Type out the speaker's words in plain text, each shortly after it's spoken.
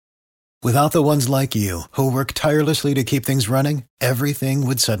Without the ones like you, who work tirelessly to keep things running, everything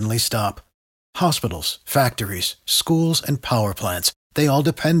would suddenly stop. Hospitals, factories, schools, and power plants, they all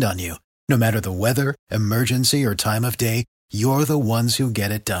depend on you. No matter the weather, emergency, or time of day, you're the ones who get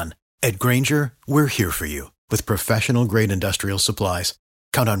it done. At Grainger, we're here for you with professional-grade industrial supplies.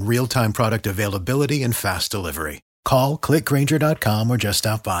 Count on real-time product availability and fast delivery. Call, click Grainger.com, or just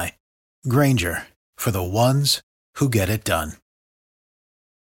stop by. Grainger, for the ones who get it done.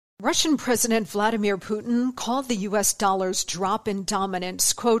 Russian President Vladimir Putin called the U.S. dollar's drop in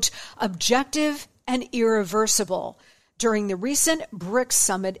dominance, quote, objective and irreversible during the recent BRICS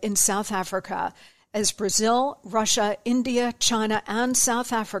summit in South Africa, as Brazil, Russia, India, China, and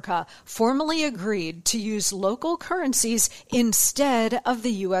South Africa formally agreed to use local currencies instead of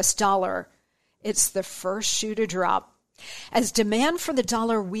the U.S. dollar. It's the first shoe to drop. As demand for the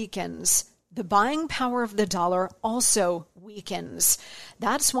dollar weakens, the buying power of the dollar also weakens.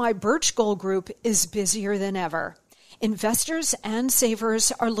 That's why Birch Gold Group is busier than ever. Investors and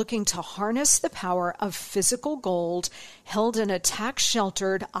savers are looking to harness the power of physical gold held in a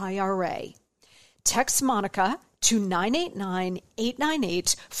tax-sheltered IRA. Text Monica to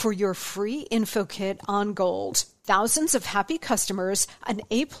 989-898 for your free info kit on gold. Thousands of happy customers, an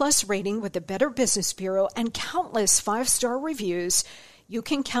A-plus rating with the Better Business Bureau, and countless 5-star reviews. You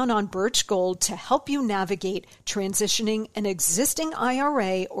can count on Birch Gold to help you navigate transitioning an existing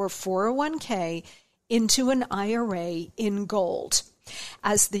IRA or 401k into an IRA in gold.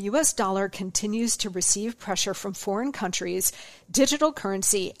 As the U.S. dollar continues to receive pressure from foreign countries, digital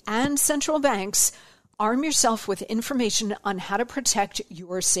currency, and central banks, arm yourself with information on how to protect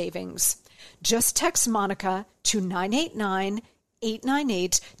your savings. Just text Monica to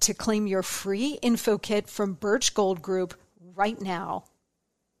 989-898 to claim your free info kit from Birch Gold Group right now.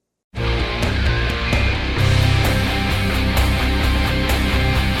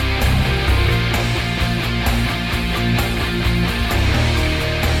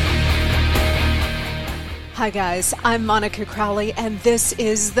 Hi guys, I'm Monica Crowley, and this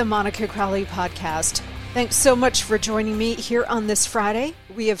is the Monica Crowley Podcast. Thanks so much for joining me here on this Friday.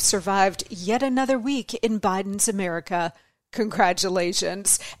 We have survived yet another week in Biden's America.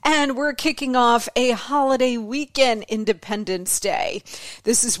 Congratulations. And we're kicking off a holiday weekend, Independence Day.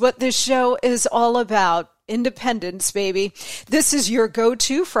 This is what this show is all about. Independence, baby. This is your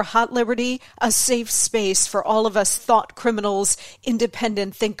go-to for Hot Liberty, a safe space for all of us thought criminals,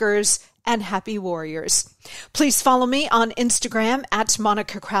 independent thinkers, and happy warriors. Please follow me on Instagram at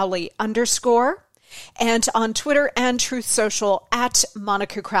 @MonicaCrowley_, and on Twitter and Truth Social at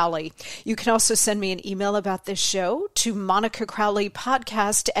Monica Crowley. You can also send me an email about this show to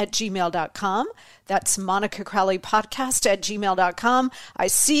monicacrowleypodcast@gmail.com. That's monicacrowleypodcast@gmail.com. I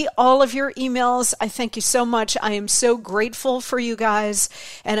see all of your emails. I thank you so much. I am so grateful for you guys,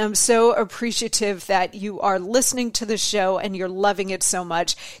 and I'm so appreciative that you are listening to the show and you're loving it so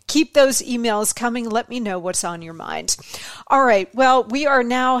much. Keep those emails coming. Let me know what's on your mind. All right. Well, we are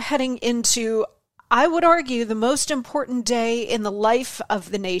now heading into, I would argue, the most important day in the life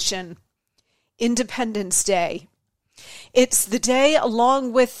of the nation, Independence Day. It's the day,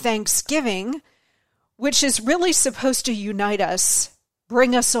 along with Thanksgiving, which is really supposed to unite us,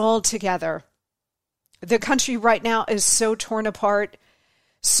 bring us all together. The country right now is so torn apart,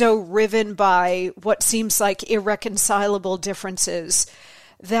 so riven by what seems like irreconcilable differences,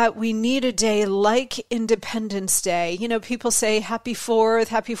 that we need a day like Independence Day. You know, people say Happy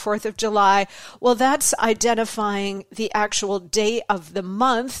 4th of July. Well, that's identifying the actual day of the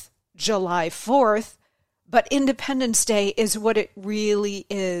month, July 4th. But Independence Day is what it really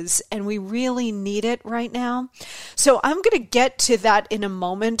is, and we really need it right now. So I'm going to get to that in a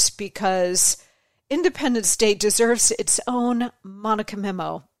moment, because Independence Day deserves its own Monica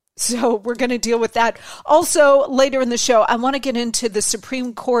Memo. So we're going to deal with that. Also, later in the show, I want to get into the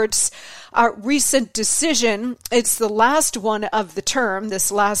Supreme Court's recent decision. It's the last one of the term, this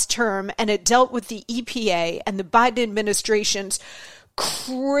last term, and it dealt with the EPA and the Biden administration's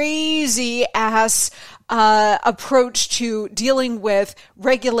crazy ass approach to dealing with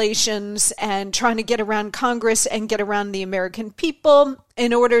regulations and trying to get around Congress and get around the American people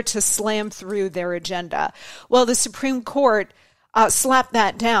in order to slam through their agenda. Well, the Supreme Court slapped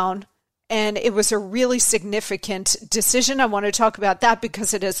that down, and it was a really significant decision. I want to talk about that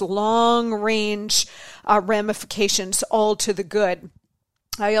because it has long-range ramifications, all to the good.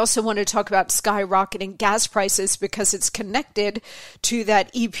 I also want to talk about skyrocketing gas prices because it's connected to that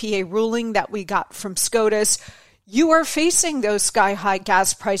EPA ruling that we got from SCOTUS. You are facing those sky-high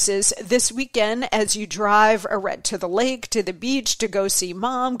gas prices this weekend as you drive to the lake, to the beach, to go see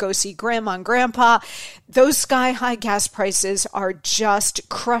mom, go see grandma and grandpa. Those sky-high gas prices are just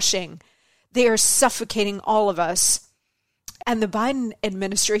crushing They are suffocating all of us. And the Biden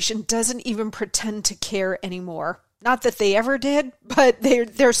administration doesn't even pretend to care anymore. Not that they ever did, but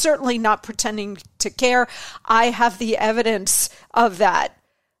they're certainly not pretending to care. I have the evidence of that.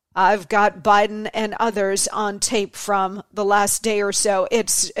 I've got Biden and others on tape from the last day or so.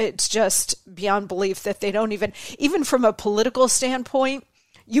 It's just beyond belief that they don't even from a political standpoint,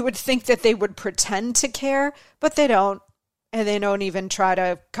 you would think that they would pretend to care, but they don't. And they don't even try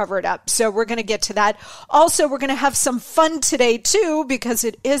to cover it up. So we're going to get to that. Also, we're going to have some fun today, too, because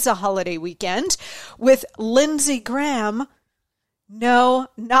it is a holiday weekend with Lindsey Graham. No,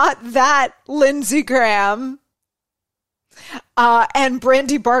 not that Lindsey Graham. And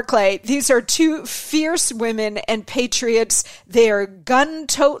Brandy Barclay. These are two fierce women and patriots. They are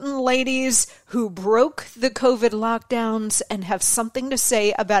gun-toting ladies who broke the COVID lockdowns and have something to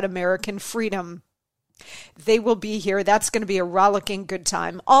say about American freedom. They will be here. That's going to be a rollicking good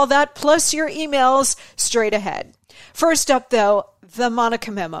time. All that plus your emails straight ahead. First up, though, the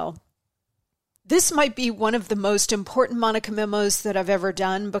Monica Memo. This might be one of the most important Monica Memos that I've ever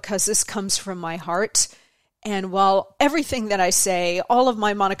done because this comes from my heart. And while everything that I say, all of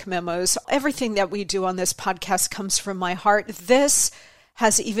my Monica Memos, everything that we do on this podcast comes from my heart, this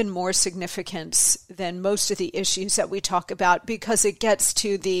has even more significance than most of the issues that we talk about because it gets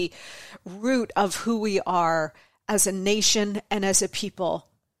to the root of who we are as a nation and as a people.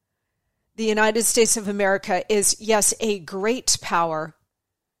 The United States of America is, yes, a great power,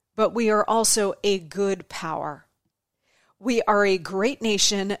 but we are also a good power. We are a great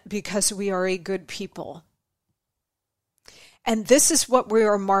nation because we are a good people. And this is what we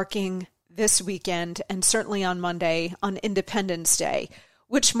are marking this weekend, and certainly on Monday, on Independence Day,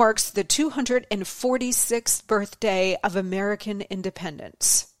 which marks the 246th birthday of American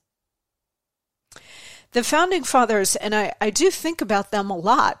independence. The Founding Fathers, and I do think about them a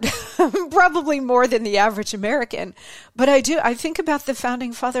lot, probably more than the average American, but I think about the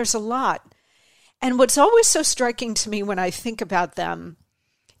Founding Fathers a lot. And what's always so striking to me when I think about them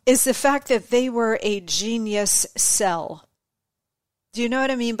is the fact that they were a genius cell. Do you know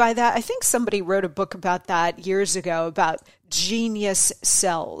what I mean by that? I think somebody wrote a book about that years ago, about genius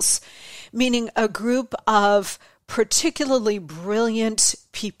cells, meaning a group of particularly brilliant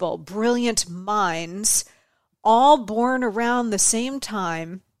people, brilliant minds, all born around the same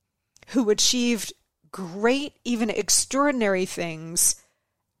time, who achieved great, even extraordinary things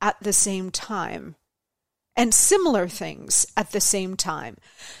at the same time, and similar things at the same time.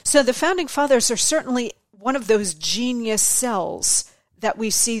 So the Founding Fathers are certainly one of those genius cells that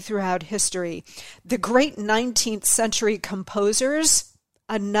we see throughout history. The great 19th century composers,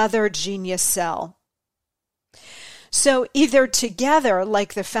 another genius cell. So either together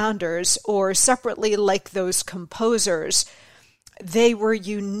like the founders or separately like those composers, they were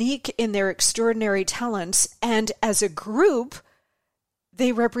unique in their extraordinary talents, and as a group,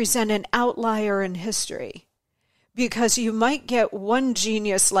 they represent an outlier in history. Because you might get one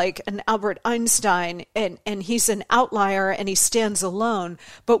genius like an Albert Einstein, and he's an outlier and he stands alone.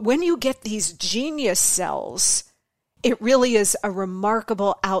 But when you get these genius cells, it really is a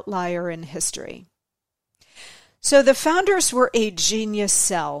remarkable outlier in history. So the founders were a genius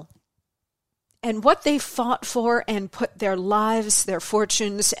cell. And what they fought for and put their lives, their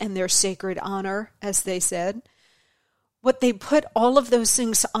fortunes, and their sacred honor, as they said, what they put all of those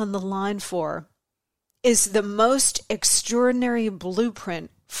things on the line for is the most extraordinary blueprint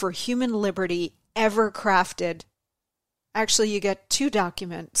for human liberty ever crafted. Actually, you get two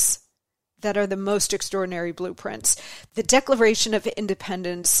documents that are the most extraordinary blueprints. The Declaration of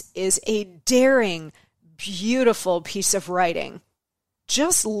Independence is a daring, beautiful piece of writing.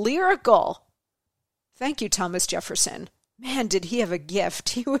 Just lyrical. Thank you, Thomas Jefferson. Man, did he have a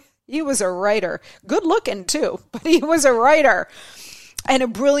gift. He was a writer. Good looking, too, but he was a writer. And a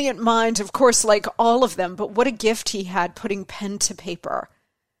brilliant mind, of course, like all of them, but what a gift he had putting pen to paper.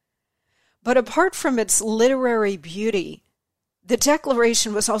 But apart from its literary beauty, the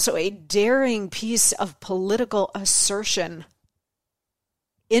Declaration was also a daring piece of political assertion.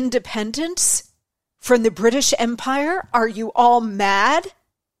 Independence from the British Empire? Are you all mad?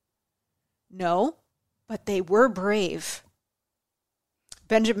 No, but they were brave.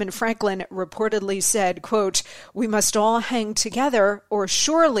 Benjamin Franklin reportedly said, quote, "We must all hang together, or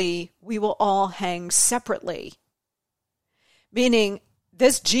surely we will all hang separately." Meaning,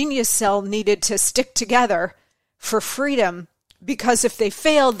 this genius cell needed to stick together for freedom, because if they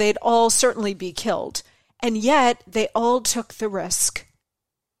failed, they'd all certainly be killed. And yet, they all took the risk.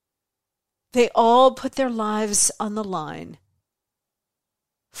 They all put their lives on the line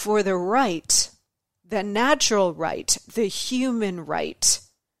for the right, the natural right, the human right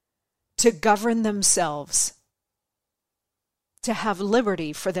to govern themselves, to have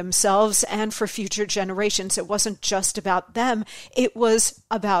liberty for themselves and for future generations. It wasn't just about them, it was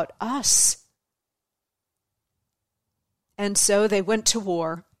about us. And so they went to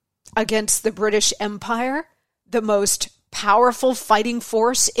war against the British Empire, the most powerful fighting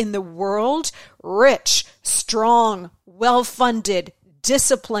force in the world, rich, strong, well-funded,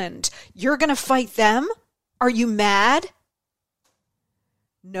 disciplined. You're going to fight them? Are you mad?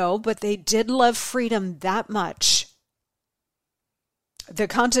 No, but they did love freedom that much. The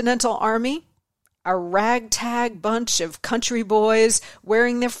Continental Army, a ragtag bunch of country boys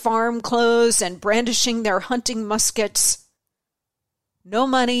wearing their farm clothes and brandishing their hunting muskets. No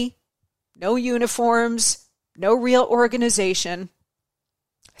money, no uniforms, no real organization.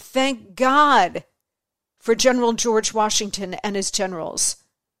 Thank God for General George Washington and his generals,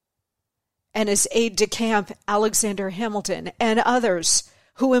 and his aide-de-camp Alexander Hamilton, and others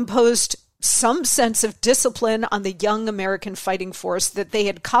who imposed some sense of discipline on the young American fighting force that they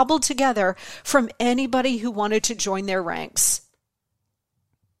had cobbled together from anybody who wanted to join their ranks.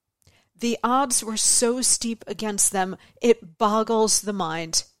 The odds were so steep against them, it boggles the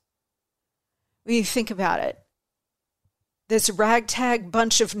mind. When you think about it, this ragtag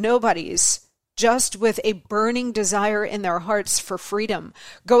bunch of nobodies, just with a burning desire in their hearts for freedom,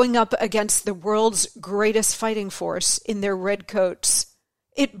 going up against the world's greatest fighting force in their red coats.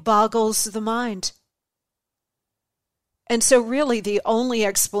 It boggles the mind. And so really the only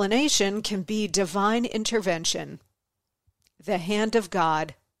explanation can be divine intervention, the hand of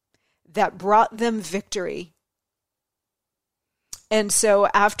God that brought them victory. And so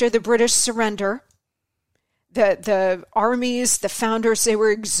after the British surrender, the armies, the founders, they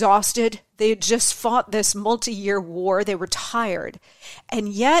were exhausted. They had just fought this multi-year war. They were tired. And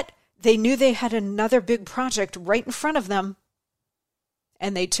yet they knew they had another big project right in front of them.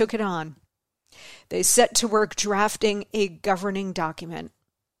 And they took it on. They set to work drafting a governing document.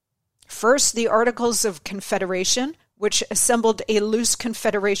 First, the Articles of Confederation, which assembled a loose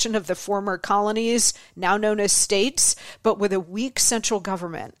confederation of the former colonies, now known as states, but with a weak central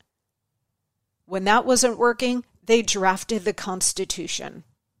government. When that wasn't working, they drafted the Constitution.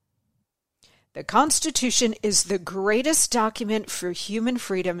 The Constitution is the greatest document for human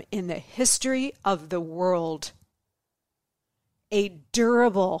freedom in the history of the world. A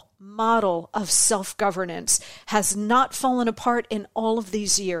durable model of self-governance has not fallen apart in all of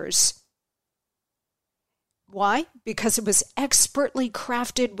these years. Why? Because it was expertly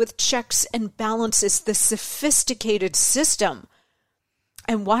crafted with checks and balances, the sophisticated system.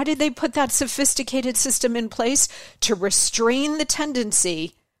 And why did they put that sophisticated system in place? To restrain the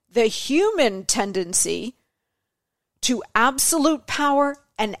tendency, the human tendency, to absolute power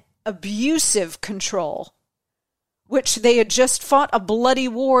and abusive control, which they had just fought a bloody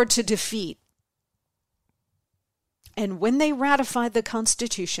war to defeat. And when they ratified the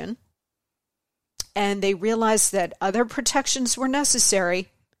Constitution, and they realized that other protections were necessary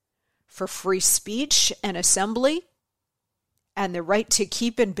for free speech and assembly, and the right to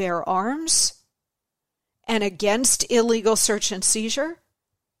keep and bear arms, and against illegal search and seizure,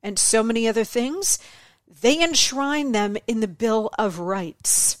 and so many other things, they enshrined them in the Bill of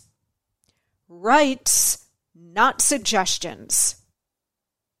Rights. Rights, not suggestions.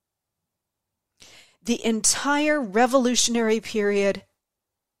 The entire revolutionary period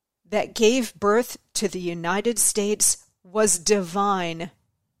that gave birth to the United States was divine.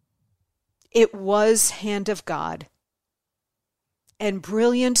 It was hand of God, and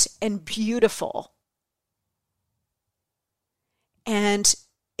brilliant and beautiful. And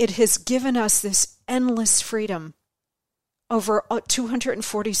it has given us this endless freedom over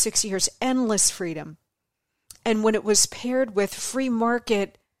 246 years, endless freedom. And when it was paired with free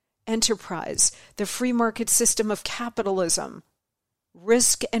market enterprise, the free market system of capitalism,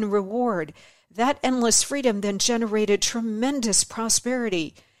 risk and reward, that endless freedom then generated tremendous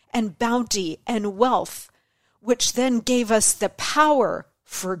prosperity and bounty and wealth, which then gave us the power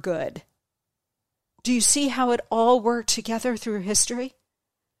for good. Do you see how it all worked together through history?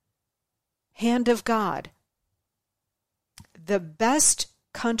 Hand of God. The best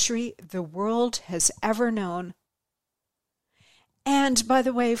country the world has ever known. And, by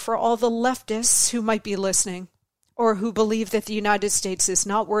the way, for all the leftists who might be listening, or who believe that the United States is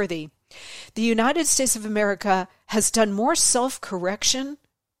not worthy, the United States of America has done more self-correction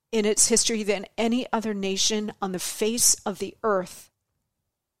in its history than any other nation on the face of the earth.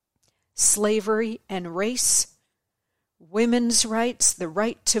 Slavery and race, women's rights, the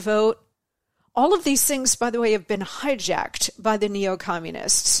right to vote, all of these things, by the way, have been hijacked by the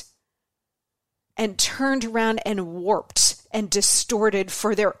neo-communists and turned around and warped and distorted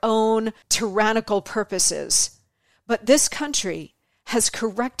for their own tyrannical purposes. But this country has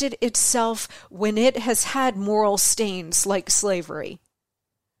corrected itself when it has had moral stains like slavery,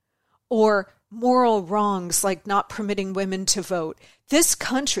 or moral wrongs like not permitting women to vote. This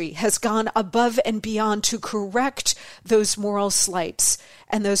country has gone above and beyond to correct those moral slights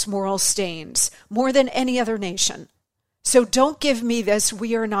and those moral stains more than any other nation. So don't give me this,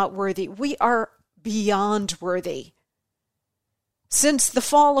 we are not worthy. We are beyond worthy. Since the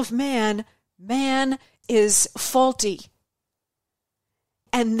fall of man, man is faulty.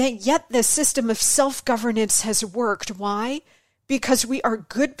 And yet the system of self-governance has worked. Why? Because we are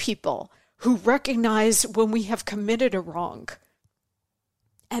good people who recognize when we have committed a wrong,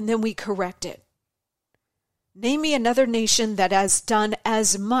 and then we correct it. Name me another nation that has done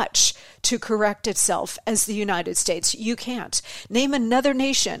as much to correct itself as the United States. You can't. Name another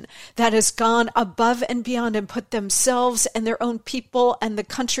nation that has gone above and beyond and put themselves and their own people and the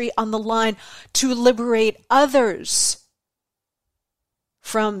country on the line to liberate others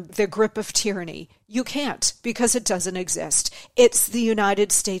from the grip of tyranny. You can't, because it doesn't exist. It's the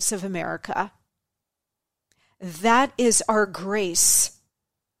United States of America. That is our grace.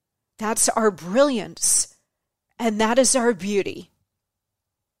 That's our brilliance. And that is our beauty.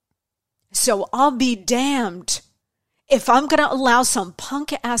 So I'll be damned if I'm going to allow some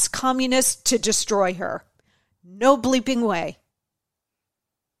punk-ass communist to destroy her. No bleeping way.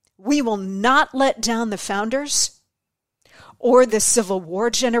 We will not let down the founders or the Civil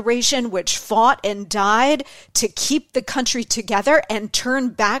War generation, which fought and died to keep the country together and turn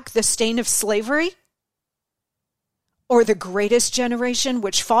back the stain of slavery, or the greatest generation,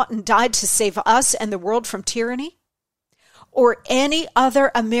 which fought and died to save us and the world from tyranny, or any other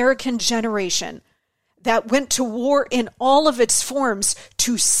American generation that went to war in all of its forms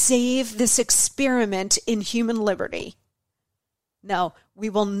to save this experiment in human liberty. No, we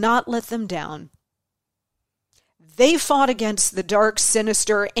will not let them down. They fought against the dark,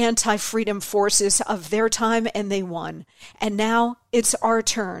 sinister, anti-freedom forces of their time, and they won. And now it's our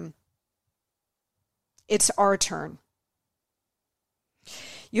turn. It's our turn.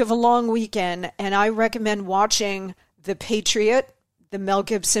 You have a long weekend, and I recommend watching The Patriot, the Mel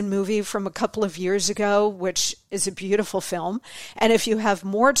Gibson movie from a couple of years ago, which is a beautiful film. And if you have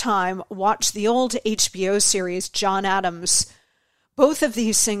more time, watch the old HBO series, John Adams. Both of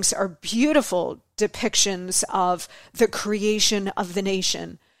these things are beautiful depictions of the creation of the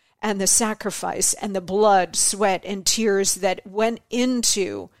nation and the sacrifice and the blood, sweat, and tears that went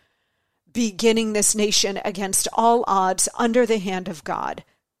into beginning this nation against all odds under the hand of God.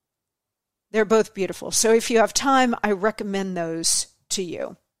 They're both beautiful. So if you have time, I recommend those to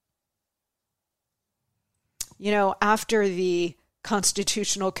you. You know, after the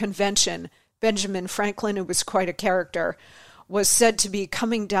Constitutional Convention, Benjamin Franklin, who was quite a character, was said to be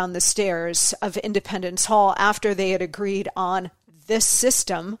coming down the stairs of Independence Hall after they had agreed on this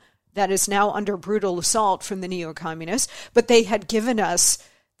system that is now under brutal assault from the neo-communists, but they had given us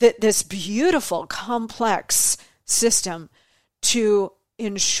this beautiful, complex system to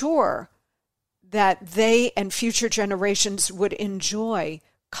ensure that they and future generations would enjoy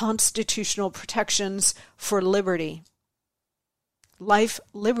constitutional protections for liberty, life,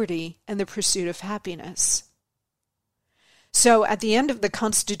 liberty, and the pursuit of happiness. So at the end of the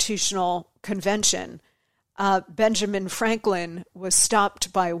Constitutional Convention, Benjamin Franklin was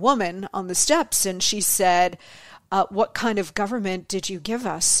stopped by a woman on the steps, and she said, "What kind of government did you give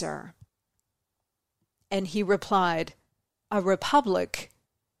us, sir?" And he replied, "A republic,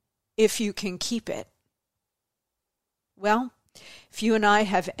 if you can keep it." Well, if you and I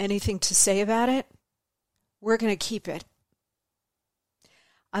have anything to say about it, we're going to keep it.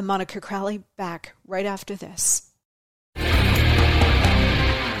 I'm Monica Crowley, back right after this.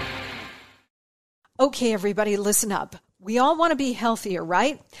 Okay, everybody, listen up. We all want to be healthier,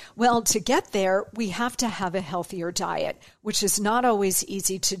 right? Well, to get there, we have to have a healthier diet, which is not always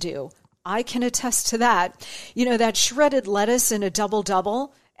easy to do. I can attest to that. You know, that shredded lettuce in a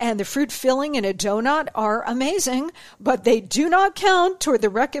double-double and the fruit filling in a donut are amazing, but they do not count toward the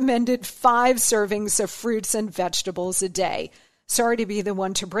recommended 5 servings of fruits and vegetables a day. Sorry to be the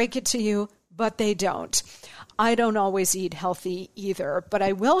one to break it to you, but they don't. I don't always eat healthy either, but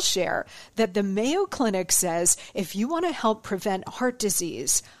I will share that the Mayo Clinic says if you want to help prevent heart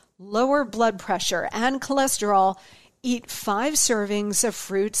disease, lower blood pressure, and cholesterol, eat 5 servings of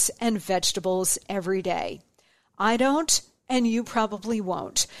fruits and vegetables every day. I don't, and you probably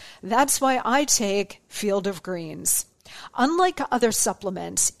won't. That's why I take Field of Greens. Unlike other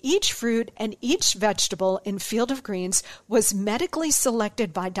supplements, each fruit and each vegetable in Field of Greens was medically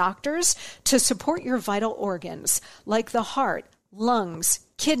selected by doctors to support your vital organs, like the heart, lungs,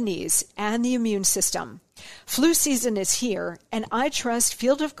 kidneys, and the immune system. Flu season is here, and I trust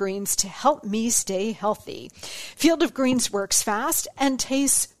Field of Greens to help me stay healthy. Field of Greens works fast and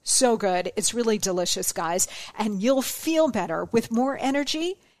tastes so good. It's really delicious, guys, and you'll feel better with more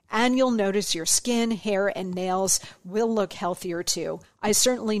energy, and you'll notice your skin, hair, and nails will look healthier too. I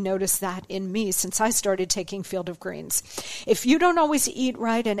certainly noticed that in me since I started taking Field of Greens. If you don't always eat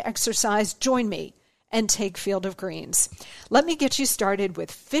right and exercise, join me and take Field of Greens. Let me get you started with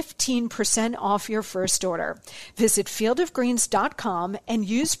 15% off your first order. Visit fieldofgreens.com and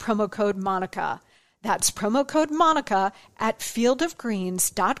use promo code Monica. That's promo code Monica at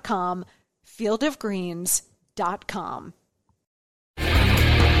fieldofgreens.com, fieldofgreens.com.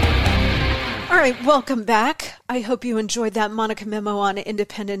 All right, welcome back. I hope you enjoyed that Monica memo on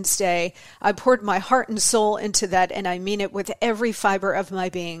Independence Day. I poured my heart and soul into that, and I mean it with every fiber of my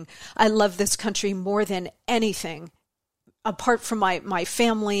being. I love this country more than anything, apart from my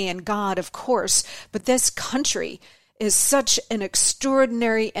family and God, of course. But this country is such an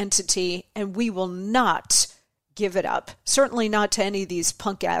extraordinary entity, and we will not give it up. Certainly not to any of these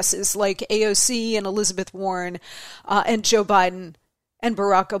punk asses like AOC and Elizabeth Warren and Joe Biden and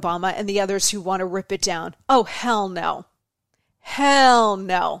Barack Obama and the others who want to rip it down. Oh, hell no. Hell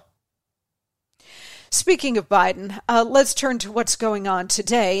no. Speaking of Biden, let's turn to what's going on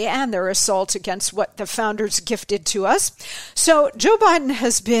today and their assault against what the founders gifted to us. So Joe Biden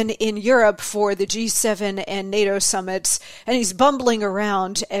has been in Europe for the G7 and NATO summits, and he's bumbling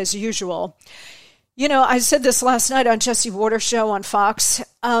around as usual. You know, I said this last night on Jesse Watters' show on Fox.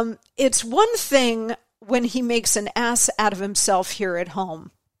 It's one thing when he makes an ass out of himself here at home.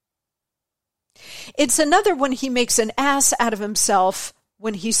 It's another when he makes an ass out of himself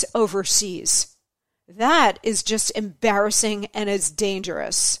when he's overseas. That is just embarrassing and is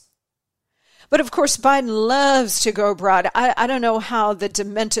dangerous. But of course, Biden loves to go abroad. I don't know how the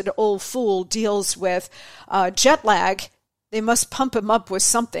demented old fool deals with jet lag. They must pump him up with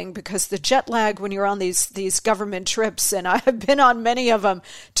something, because the jet lag when you're on these government trips, and I've been on many of them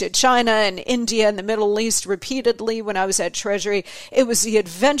to China and India and the Middle East repeatedly when I was at Treasury, it was the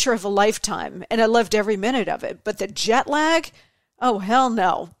adventure of a lifetime, and I loved every minute of it. But the jet lag, oh, hell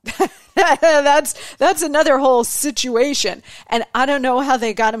no. That's another whole situation. And I don't know how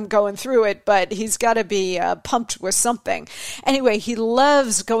they got him going through it, but he's got to be pumped with something. Anyway, he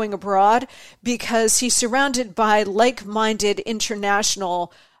loves going abroad because he's surrounded by like-minded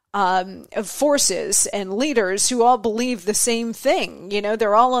international forces and leaders who all believe the same thing. You know,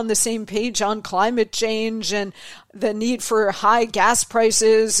 they're all on the same page on climate change and the need for high gas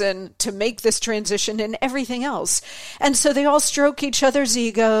prices and to make this transition and everything else. And so they all stroke each other's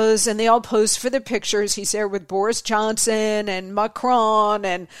egos and they all pose for the pictures. He's there with Boris Johnson and Macron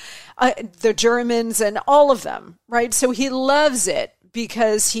and the Germans and all of them, right? So he loves it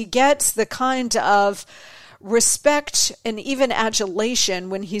because he gets the kind of respect and even adulation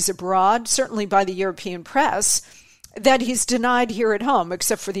when he's abroad, certainly by the European press, that he's denied here at home,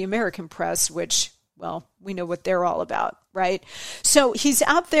 except for the American press, which, well, we know what they're all about, right? So he's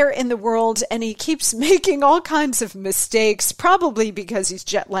out there in the world and he keeps making all kinds of mistakes, probably because he's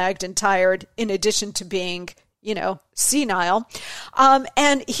jet lagged and tired, in addition to being, you know, senile. And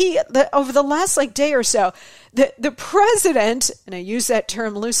over the last day or so, the president, and I use that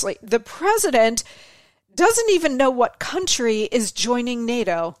term loosely, the president doesn't even know what country is joining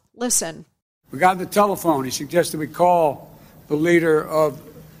NATO. Listen. We got on the telephone. He suggested we call the leader of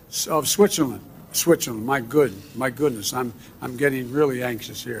Switzerland. Switzerland, my goodness, I'm getting really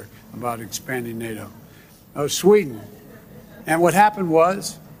anxious here about expanding NATO. Sweden. And what happened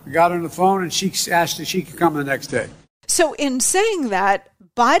was we got on the phone and she asked if she could come the next day. So in saying that,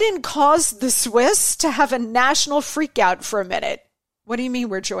 Biden caused the Swiss to have a national freakout for a minute. What do you mean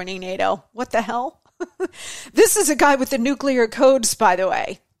we're joining NATO? What the hell? This is a guy with the nuclear codes, by the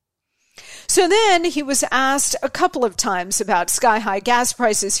way. So then he was asked a couple of times about sky-high gas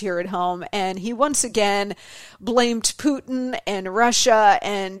prices here at home, and he once again blamed Putin and Russia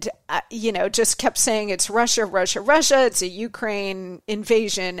and, just kept saying it's Russia, it's a Ukraine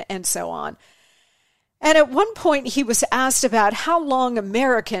invasion, and so on. And at one point he was asked about how long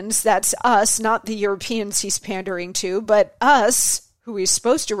Americans, that's us, not the Europeans he's pandering to, but us, who he's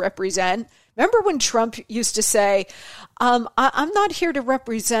supposed to represent. Remember when Trump used to say, I'm not here to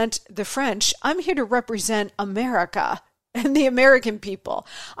represent the French. I'm here to represent America and the American people.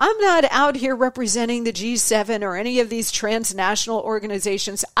 I'm not out here representing the G7 or any of these transnational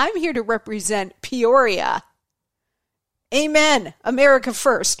organizations. I'm here to represent Peoria. Amen. America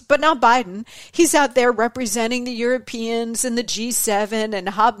first, but not Biden. He's out there representing the Europeans and the G7 and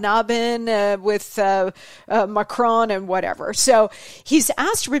hobnobbing with Macron and whatever. So he's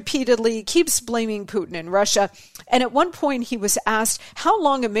asked repeatedly, keeps blaming Putin and Russia. And at one point he was asked how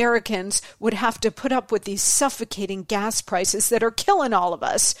long Americans would have to put up with these suffocating gas prices that are killing all of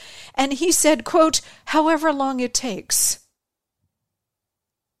us. And he said, quote, however long it takes.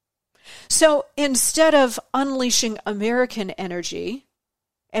 So instead of unleashing American energy,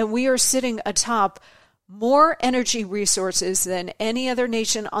 and we are sitting atop more energy resources than any other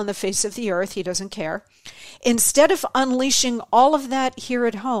nation on the face of the earth, he doesn't care. Instead of unleashing all of that here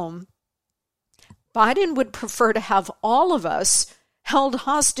at home, Biden would prefer to have all of us held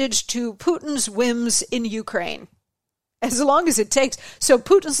hostage to Putin's whims in Ukraine, as long as it takes. So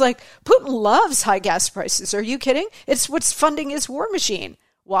Putin's like, Putin loves high gas prices. Are you kidding? It's what's funding his war machine.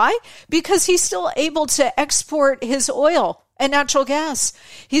 Why? Because he's still able to export his oil and natural gas.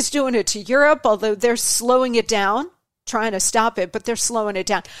 He's doing it to Europe, although they're slowing it down, trying to stop it, but they're slowing it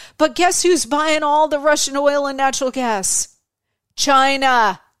down. But guess who's buying all the Russian oil and natural gas?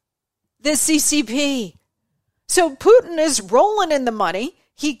 China, the CCP. So Putin is rolling in the money.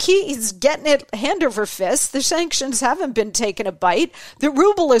 He's getting it hand over fist. The sanctions haven't been taking a bite. The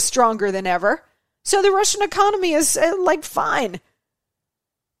ruble is stronger than ever. So the Russian economy is fine.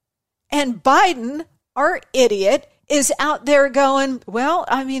 And Biden, our idiot, is out there going, well,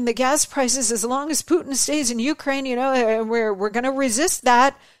 I mean, the gas prices, as long as Putin stays in Ukraine, we're going to resist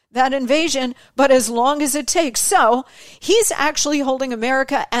that invasion, but as long as it takes. So he's actually holding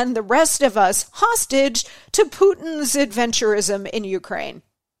America and the rest of us hostage to Putin's adventurism in Ukraine.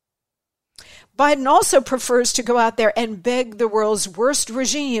 Biden also prefers to go out there and beg the world's worst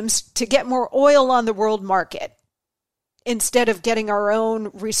regimes to get more oil on the world market, instead of getting our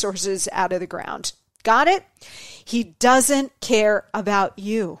own resources out of the ground. Got it? He doesn't care about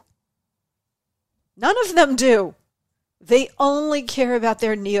you. None of them do. They only care about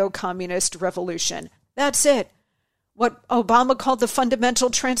their neo-communist revolution. That's it. What Obama called the fundamental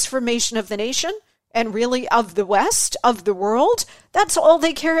transformation of the nation, and really of the West, of the world, that's all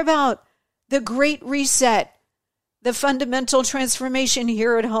they care about. The Great Reset, the fundamental transformation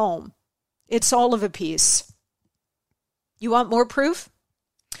here at home. It's all of a piece. You want more proof?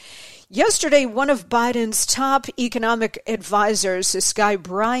 Yesterday, one of Biden's top economic advisors, this guy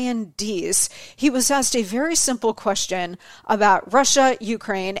Brian Deese, he was asked a very simple question about Russia,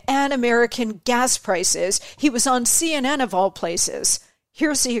 Ukraine, and American gas prices. He was on CNN of all places.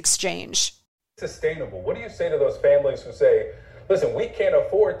 Here's the exchange. Sustainable. What do you say to those families who say, listen, we can't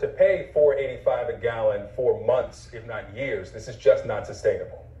afford to pay $4.85 a gallon for months, if not years. This is just not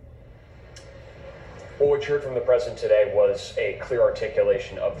sustainable. What we heard from the president today was a clear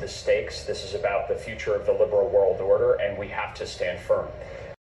articulation of the stakes. This is about the future of the liberal world order, and we have to stand firm.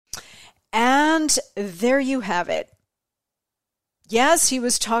 And there you have it. Yes, he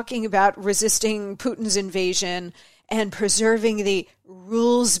was talking about resisting Putin's invasion and preserving the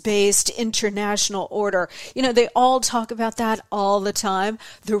rules-based international order. They all talk about that all the time.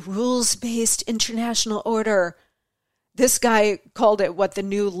 The rules-based international order. This guy called it, the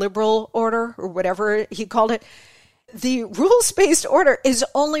new liberal order, or whatever he called it. The rules-based order is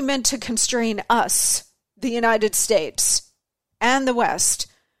only meant to constrain us, the United States, and the West.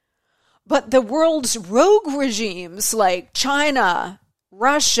 But the world's rogue regimes like China,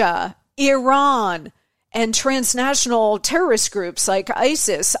 Russia, Iran, and transnational terrorist groups like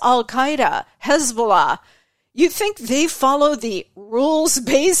ISIS, Al-Qaeda, Hezbollah, you think they follow the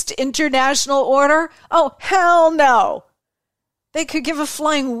rules-based international order? Oh, hell no. They could give a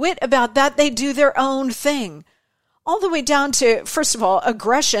flying whit about that. They do their own thing. All the way down to, first of all,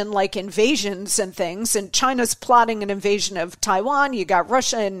 aggression like invasions and things. And China's plotting an invasion of Taiwan. You got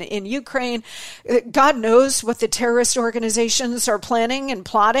Russia in Ukraine. God knows what the terrorist organizations are planning and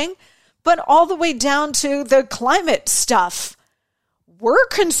plotting. But all the way down to the climate stuff. We're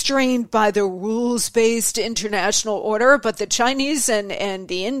constrained by the rules-based international order, but the Chinese and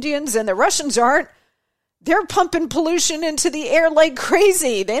the Indians and the Russians aren't. They're pumping pollution into the air like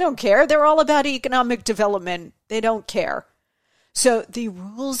crazy. They don't care. They're all about economic development. They don't care. So the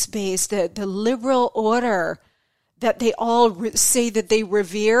rules-based, the liberal order that they all say that they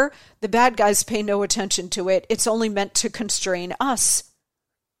revere, the bad guys pay no attention to it. It's only meant to constrain us.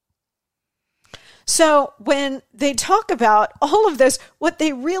 So when they talk about all of this, what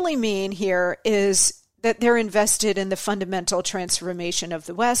they really mean here is that they're invested in the fundamental transformation of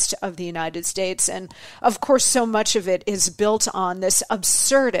the West, of the United States. And of course, so much of it is built on this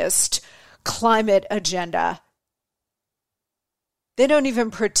absurdist climate agenda. They don't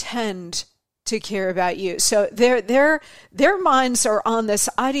even pretend to care about you. So their minds are on this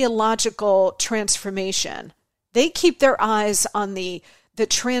ideological transformation. They keep their eyes on the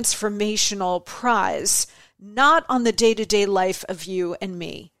transformational prize, not on the day-to-day life of you and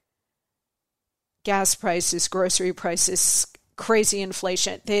me. Gas prices, grocery prices, crazy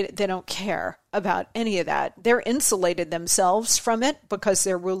inflation. They don't care about any of that. They're insulated themselves from it because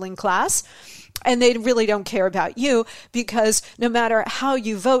they're ruling class. And they really don't care about you because no matter how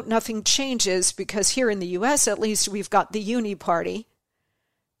you vote, nothing changes, because here in the U.S., at least, we've got the Uni Party.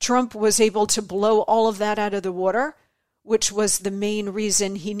 Trump was able to blow all of that out of the water, which was the main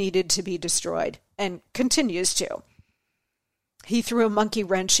reason he needed to be destroyed and continues to. He threw a monkey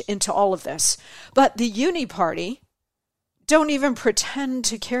wrench into all of this. But the Uni Party don't even pretend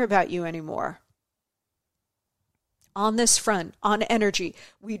to care about you anymore. On this front, on energy,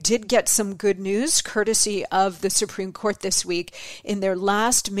 we did get some good news courtesy of the Supreme Court this week. In their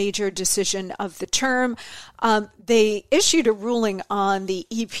last major decision of the term, they issued a ruling on the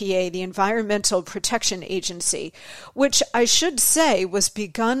EPA, the Environmental Protection Agency, which I should say was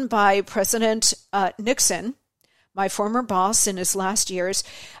begun by President Nixon, my former boss in his last years.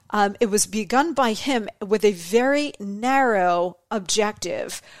 It was begun by him with a very narrow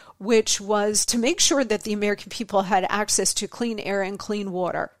objective, which was to make sure that the American people had access to clean air and clean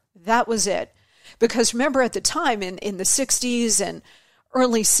water. That was it. Because remember, at the time, in the 60s and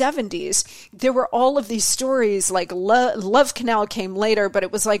early 70s, there were all of these stories, like Love Canal came later, but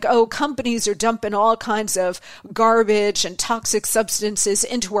it was like, oh, companies are dumping all kinds of garbage and toxic substances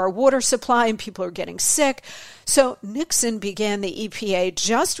into our water supply and people are getting sick. So Nixon began the EPA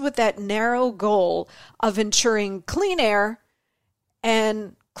just with that narrow goal of ensuring clean air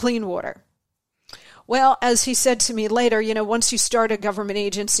and clean water. Well, as he said to me later, once you start a government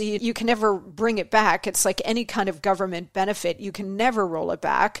agency, you can never bring it back. It's like any kind of government benefit. You can never roll it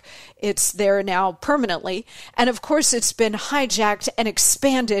back. It's there now permanently. And of course, it's been hijacked and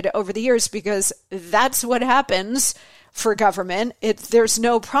expanded over the years because that's what happens for government. There's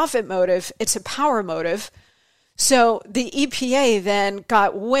no profit motive. It's a power motive. So the EPA then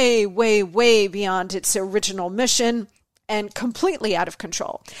got way, way, way beyond its original mission and completely out of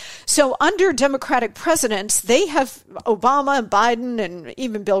control. So under Democratic presidents, they have Obama and Biden and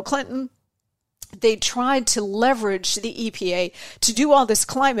even Bill Clinton, they tried to leverage the EPA to do all this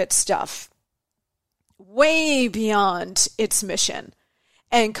climate stuff way beyond its mission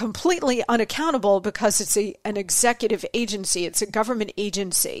and completely unaccountable because it's an executive agency. It's a government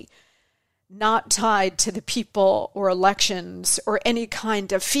agency, not tied to the people or elections or any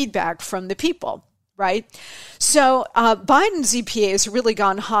kind of feedback from the people. Right? So Biden's EPA has really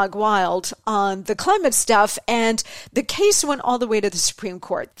gone hog wild on the climate stuff, and the case went all the way to the Supreme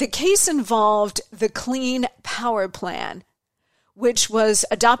Court. The case involved the Clean Power Plan, which was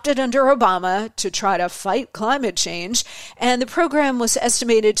adopted under Obama to try to fight climate change, and the program was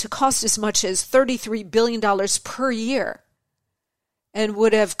estimated to cost as much as $33 billion per year and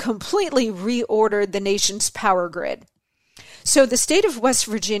would have completely reordered the nation's power grid. So the state of West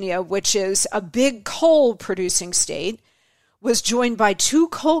Virginia, which is a big coal-producing state, was joined by 2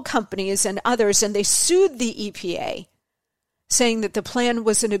 coal companies and others, and they sued the EPA, saying that the plan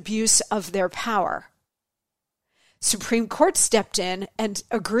was an abuse of their power. Supreme Court stepped in and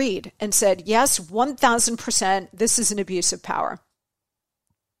agreed and said, yes, 1,000%, this is an abuse of power.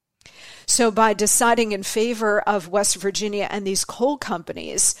 So by deciding in favor of West Virginia and these coal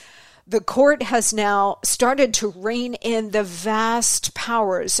companies, the court has now started to rein in the vast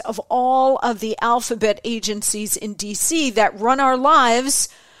powers of all of the alphabet agencies in D.C. that run our lives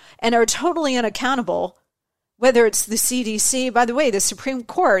and are totally unaccountable, whether it's the CDC. By the way, the Supreme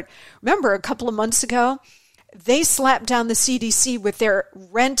Court, remember a couple of months ago, they slapped down the CDC with their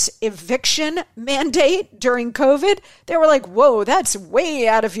rent eviction mandate during COVID. They were like, whoa, that's way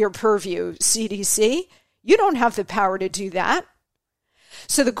out of your purview, CDC. You don't have the power to do that.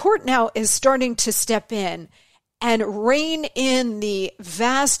 So the court now is starting to step in and rein in the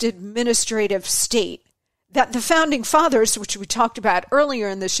vast administrative state that the founding fathers, which we talked about earlier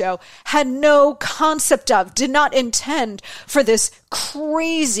in the show, had no concept of, did not intend for this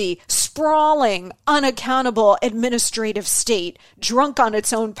crazy, sprawling, unaccountable administrative state, drunk on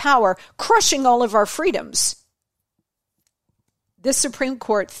its own power, crushing all of our freedoms. This Supreme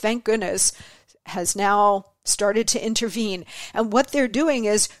Court, thank goodness, has now started to intervene. And what they're doing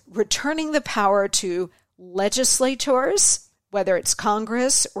is returning the power to legislators, whether it's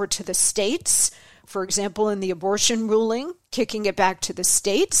Congress or to the states. For example, in the abortion ruling, kicking it back to the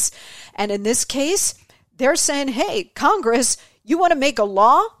states. And in this case, they're saying, hey, Congress, You want to make a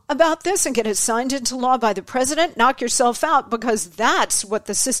law about this and get it signed into law by the president? Knock yourself out, because that's what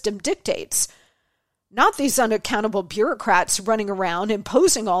the system dictates. Not these unaccountable bureaucrats running around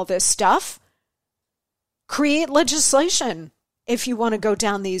imposing all this stuff. Create legislation if you want to go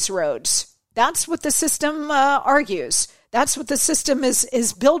down these roads. That's what the system argues. That's what the system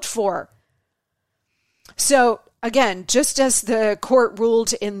is built for. So, again, just as the court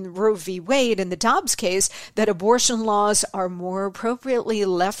ruled in Roe v. Wade in the Dobbs case that abortion laws are more appropriately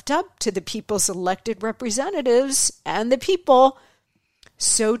left up to the people's elected representatives and the people,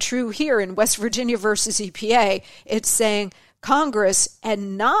 so true here in West Virginia versus EPA. It's saying Congress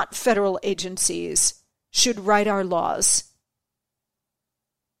and not federal agencies should write our laws.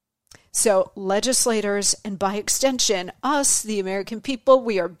 So legislators, and by extension, us, the American people,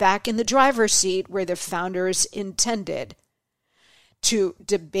 we are back in the driver's seat where the founders intended to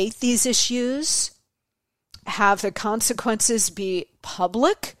debate these issues, have the consequences be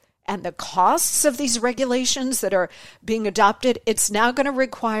public, and the costs of these regulations that are being adopted, it's now going to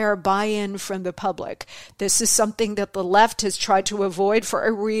require buy-in from the public. This is something that the left has tried to avoid for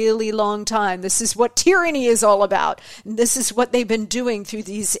a really long time. This is what tyranny is all about. And this is what they've been doing through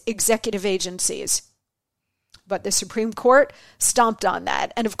these executive agencies. But the Supreme Court stomped on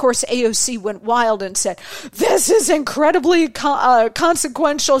that. And of course, AOC went wild and said, this is incredibly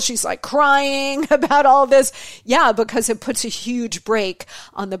consequential. She's like crying about all this. Yeah, because it puts a huge brake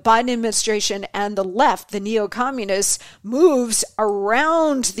on the Biden administration and the left, the neo-communists, moves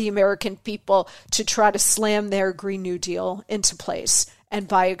around the American people to try to slam their Green New Deal into place. And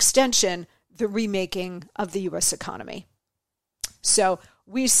by extension, the remaking of the U.S. economy. So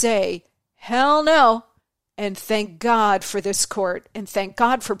we say, hell no. And thank God for this court, and thank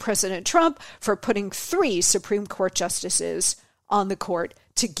God for President Trump for putting 3 Supreme Court justices on the court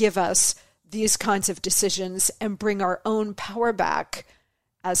to give us these kinds of decisions and bring our own power back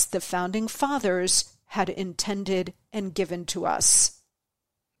as the founding fathers had intended and given to us.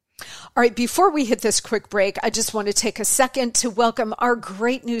 All right, before we hit this quick break, I just want to take a second to welcome our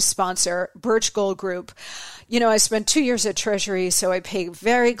great new sponsor, Birch Gold Group. You know, I spent 2 years at Treasury, so I pay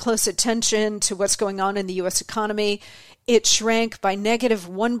very close attention to what's going on in the U.S. economy. It shrank by negative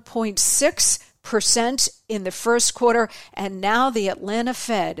 1.6% in the first quarter, and now the Atlanta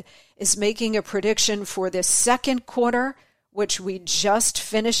Fed is making a prediction for the second quarter, which we just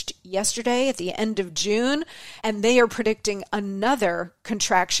finished yesterday at the end of June, and they are predicting another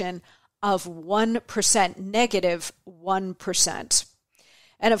contraction of 1%, negative 1%.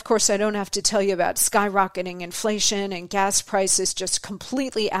 And of course, I don't have to tell you about skyrocketing inflation and gas prices just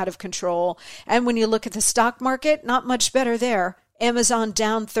completely out of control. And when you look at the stock market, not much better there. Amazon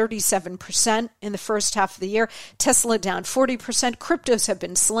down 37% in the first half of the year. Tesla down 40%. Cryptos have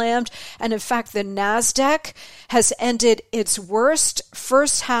been slammed. And in fact, the NASDAQ has ended its worst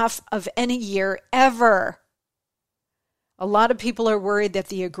first half of any year ever. A lot of people are worried that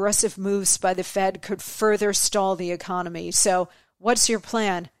the aggressive moves by the Fed could further stall the economy. So what's your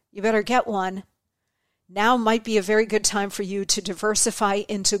plan? You better get one. Now might be a very good time for you to diversify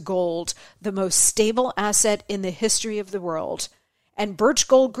into gold, the most stable asset in the history of the world. And Birch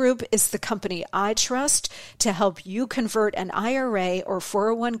Gold Group is the company I trust to help you convert an IRA or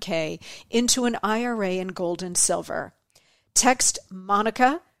 401k into an IRA in gold and silver. Text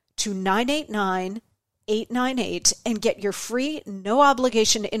Monica to 989-898 and get your free,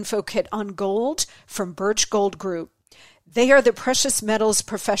 no-obligation info kit on gold from Birch Gold Group. They are the precious metals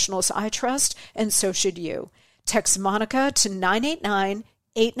professionals I trust, and so should you. Text Monica to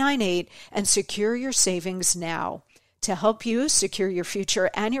 989-898 and secure your savings now. To help you secure your future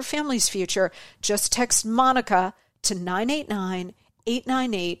and your family's future, just text Monica to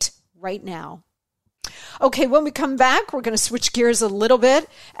 989-898 right now. Okay, when we come back, we're going to switch gears a little bit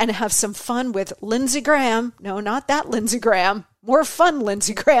and have some fun with Lindsey Graham. No, not that Lindsey Graham. More fun,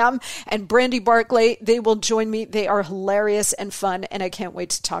 Lindsey Graham and Brandy Barclay. They will join me. They are hilarious and fun, and I can't wait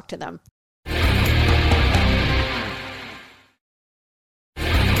to talk to them.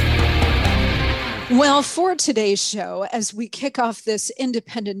 Well, for today's show, as we kick off this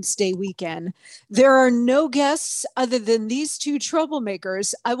Independence Day weekend, there are no guests other than these 2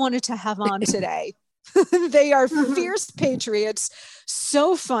 troublemakers I wanted to have on today. They are fierce patriots,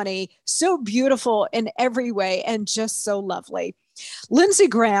 so funny, so beautiful in every way, and just so lovely. Lindsey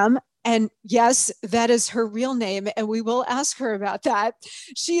Graham, and yes, that is her real name, and we will ask her about that.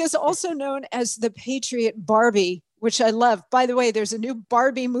 She is also known as the Patriot Barbie, which I love. By the way, there's a new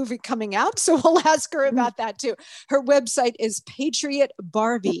Barbie movie coming out, so we'll ask her about that too. Her website is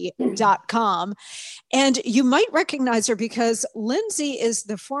patriotbarbie.com. And you might recognize her because Lindsey is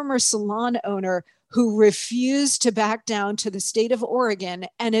the former salon owner who refused to back down to the state of Oregon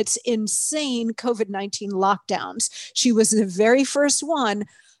and its insane COVID-19 lockdowns. She was the very first one,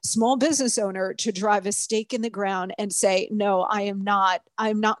 small business owner, to drive a stake in the ground and say, no, I'm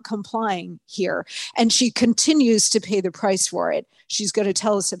not complying here. And she continues to pay the price for it. She's going to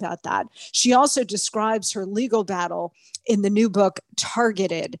tell us about that. She also describes her legal battle in the new book,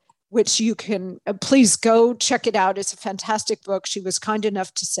 Targeted, which you can please go check it out. It's a fantastic book. She was kind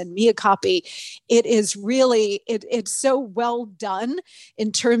enough to send me a copy. It is really, it's so well done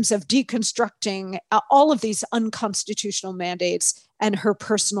in terms of deconstructing all of these unconstitutional mandates and her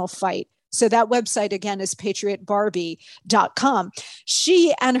personal fight. So that website, again, is patriotbarbie.com.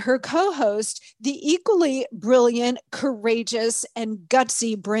 She and her co-host, the equally brilliant, courageous, and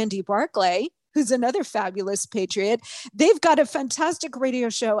gutsy Brandy Barclay, who's another fabulous patriot, they've got a fantastic radio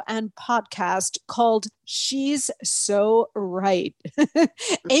show and podcast called She's So Right.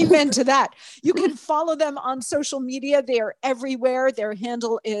 Amen to that. You can follow them on social media. They are everywhere. Their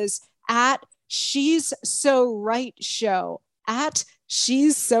handle is at She's So Right Show. At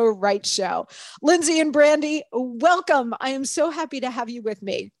She's So Right Show. Lindsay and Brandy, welcome. I am so happy to have you with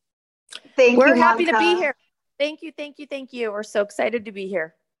me. We're happy to be here. Thank you. We're so excited to be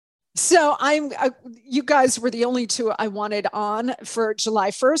here. So you guys were the only two I wanted on for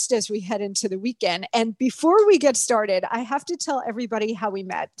July 1st as we head into the weekend. And before we get started, I have to tell everybody how we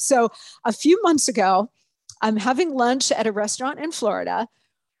met. So a few months ago, I'm having lunch at a restaurant in Florida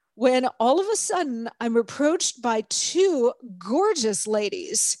when all of a sudden I'm approached by two gorgeous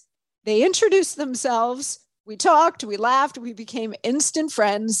ladies. They introduced themselves. We talked, we laughed, we became instant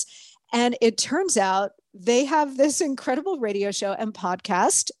friends. And it turns out they have this incredible radio show and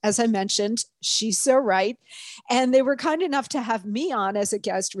podcast, as I mentioned, She's So Right. And they were kind enough to have me on as a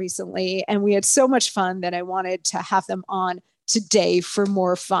guest recently. And we had so much fun that I wanted to have them on today for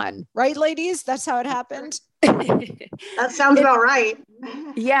more fun. Right, ladies? That's how it happened. That sounds about right.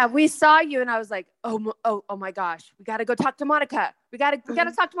 Yeah, we saw you and I was like, oh my gosh, we got to go talk to Monica. We got to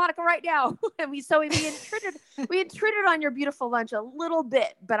talk to Monica right now. And we intruded on your beautiful lunch a little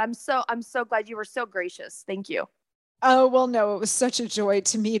bit, but I'm so glad you were so gracious. Thank you. Oh, well, no, it was such a joy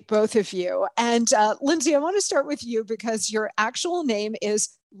to meet both of you. And Lindsay, I want to start with you because your actual name is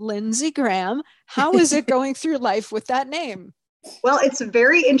Lindsey Graham. How is it going through life with that name? Well, it's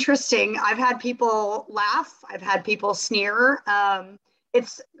very interesting. I've had people laugh. I've had people sneer.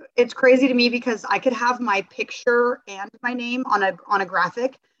 It's crazy to me because I could have my picture and my name on a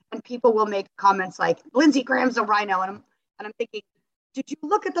graphic, and people will make comments like Lindsey Graham's a rhino, and I'm thinking, did you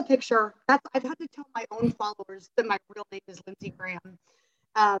look at the picture? I've had to tell my own followers that my real name is Lindsey Graham.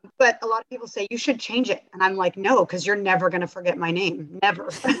 But a lot of people say you should change it. And I'm like, no, because you're never going to forget my name. Never.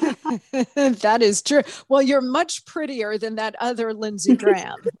 That is true. Well, you're much prettier than that other Lindsey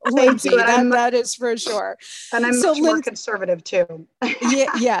Graham. Lindsay, that is for sure. And I'm much more conservative too.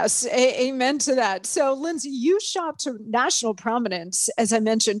 Yes. Amen to that. So Lindsay, you shot to national prominence, as I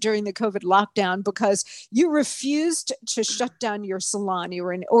mentioned, during the COVID lockdown because you refused to shut down your salon. You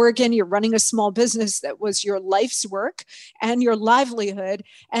were in Oregon. You're running a small business that was your life's work and your livelihood.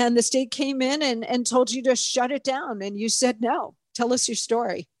 And the state came in and told you to shut it down. And you said no. Tell us your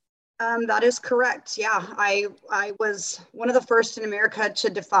story. That is correct. Yeah, I was one of the first in America to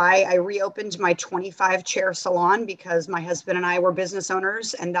defy. I reopened my 25-chair salon because my husband and I were business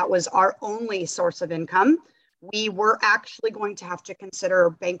owners, and that was our only source of income. We were actually going to have to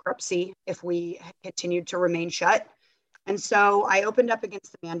consider bankruptcy if we continued to remain shut. And so I opened up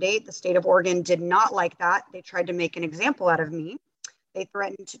against the mandate. The state of Oregon did not like that. They tried to make an example out of me. They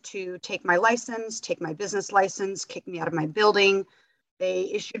threatened to take my license, take my business license, kick me out of my building. They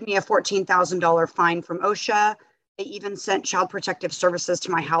issued me a $14,000 fine from OSHA. They even sent Child Protective Services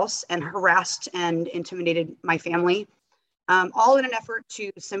to my house and harassed and intimidated my family, all in an effort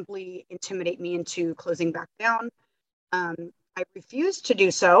to simply intimidate me into closing back down. I refused to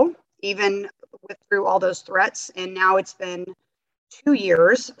do so, even through all those threats. And now it's been 2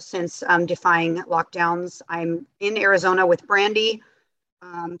 years since defying lockdowns. I'm in Arizona with Brandy.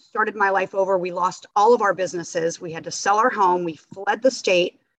 Started my life over. We lost all of our businesses. We had to sell our home. We fled the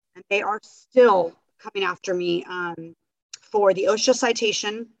state, and they are still coming after me for the OSHA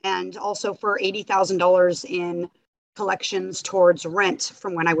citation and also for $80,000 in collections towards rent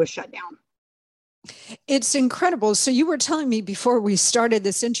from when I was shut down. It's incredible. So you were telling me before we started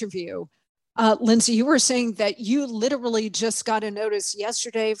this interview, Lindsay, you were saying that you literally just got a notice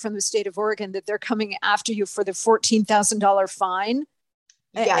yesterday from the state of Oregon that they're coming after you for the $14,000 fine.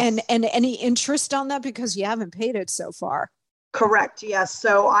 Yes. And any interest on that because you haven't paid it so far? Correct. Yes.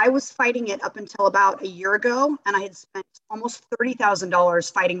 So I was fighting it up until about a year ago, and I had spent almost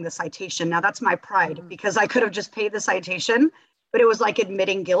 $30,000 fighting the citation. Now that's my pride because I could have just paid the citation, but it was like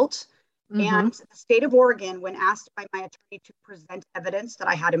admitting guilt. And the state of Oregon, when asked by my attorney to present evidence that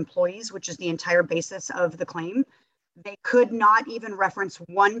I had employees, which is the entire basis of the claim, they could not even reference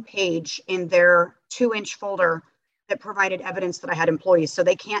one page in their 2-inch folder that provided evidence that I had employees. So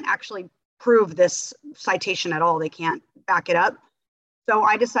they can't actually prove this citation at all. They can't back it up. So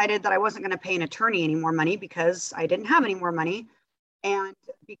I decided that I wasn't going to pay an attorney any more money because I didn't have any more money. And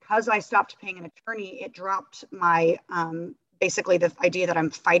because I stopped paying an attorney, it dropped my basically the idea that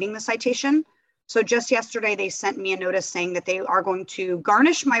I'm fighting the citation. So just yesterday, they sent me a notice saying that they are going to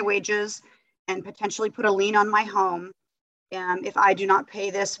garnish my wages and potentially put a lien on my home if I do not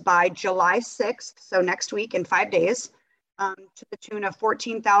pay this by July 6th, so next week in 5 days, to the tune of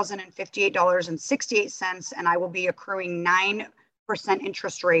 $14,058.68, and I will be accruing 9%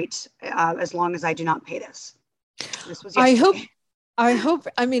 interest rate as long as I do not pay this. This was yesterday. I hope,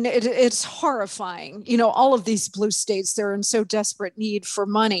 I mean, it's horrifying. You know, all of these blue states, they're in so desperate need for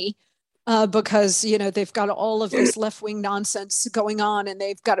money because, you know, they've got all of this left-wing nonsense going on and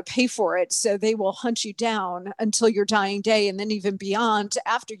they've got to pay for it. So they will hunt you down until your dying day. And then even beyond,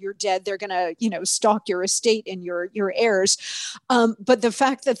 after you're dead, they're going to, you know, stalk your estate and your heirs. But the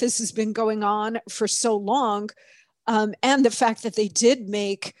fact that this has been going on for so long, and the fact that they did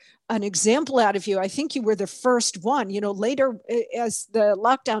make an example out of you. I think you were the first one. You know, later as the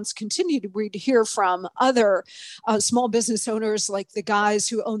lockdowns continued, we'd hear from other small business owners like the guys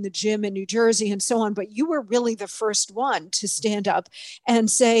who own the gym in New Jersey and so on. But you were really the first one to stand up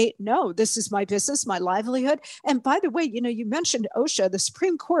and say, no, this is my business, my livelihood. And by the way, you know, you mentioned OSHA. The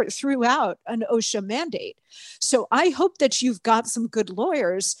Supreme Court threw out an OSHA mandate. So I hope that you've got some good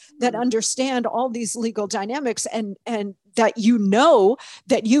lawyers that understand all these legal dynamics and that you know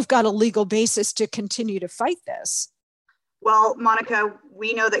that you've got a legal basis to continue to fight this. Well, Monica,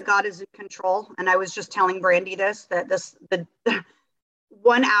 we know that God is in control. And I was just telling Brandy this, that the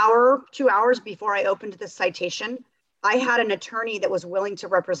 1 hour, 2 hours before I opened this citation, I had an attorney that was willing to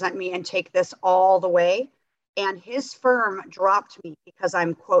represent me and take this all the way. And his firm dropped me because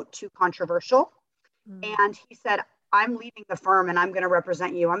I'm, quote, too controversial. And he said, I'm leaving the firm and I'm going to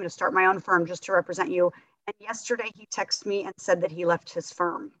represent you. I'm going to start my own firm just to represent you. And yesterday he texted me and said that he left his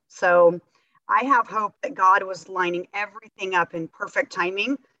firm. So I have hope that God was lining everything up in perfect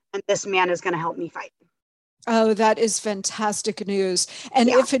timing. And this man is going to help me fight. Oh, that is fantastic news. And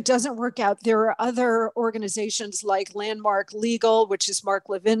if it doesn't work out, there are other organizations like Landmark Legal, which is Mark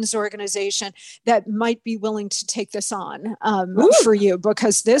Levin's organization, that might be willing to take this on for you,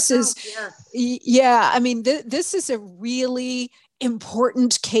 because this is, I mean, this is a really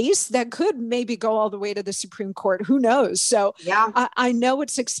important case that could maybe go all the way to the Supreme Court. Who knows? So I know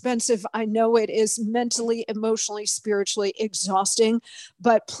it's expensive. I know it is mentally, emotionally, spiritually exhausting,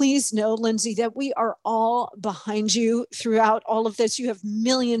 but please know, Lindsay, that we are all behind you throughout all of this. You have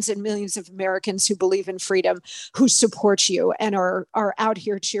millions and millions of Americans who believe in freedom, who support you and are out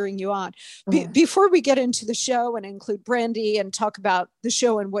here cheering you on. Before we get into the show and include Brandy and talk about the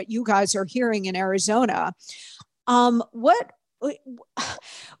show and what you guys are hearing in Arizona, what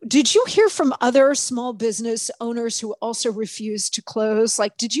did you hear from other small business owners who also refused to close?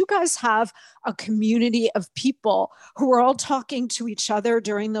 Like, did you guys have a community of people who were all talking to each other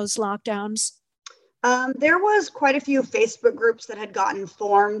during those lockdowns? There was quite a few Facebook groups that had gotten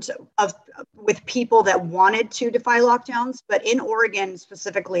formed with people that wanted to defy lockdowns. But in Oregon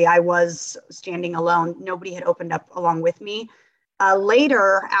specifically, I was standing alone. Nobody had opened up along with me.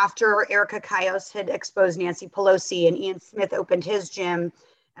 Later, after Erica Cayos had exposed Nancy Pelosi and Ian Smith opened his gym,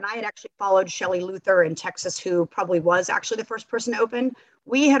 and I had actually followed Shelley Luther in Texas, who probably was actually the first person to open,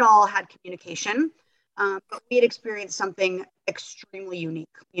 we had all had communication, but we had experienced something extremely unique,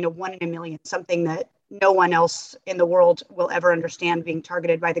 you know, 1 in a million, something that no one else in the world will ever understand, being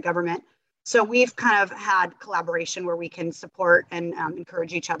targeted by the government. So we've kind of had collaboration where we can support and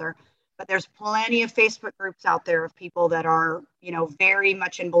encourage each other. But there's plenty of Facebook groups out there of people that are, you know, very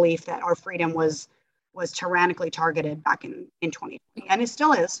much in belief that our freedom was tyrannically targeted back in 2020, and it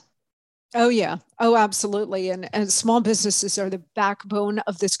still is. Oh, yeah. Oh, absolutely. And small businesses are the backbone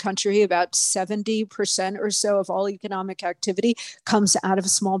of this country. About 70% or so of all economic activity comes out of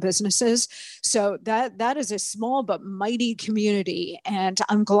small businesses. So that is a small but mighty community. And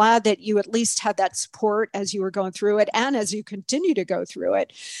I'm glad that you at least had that support as you were going through it and as you continue to go through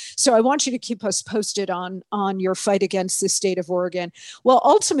it. So I want you to keep us posted on your fight against the state of Oregon. Well,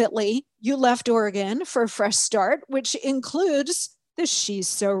 ultimately, you left Oregon for a fresh start, which includes the She's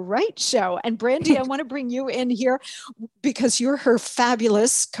So Right show. And Brandy, I want to bring you in here because you're her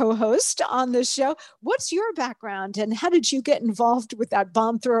fabulous co-host on this show. What's your background and how did you get involved with that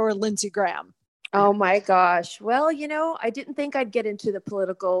bomb thrower, Lindsey Graham? Oh my gosh. Well, I didn't think I'd get into the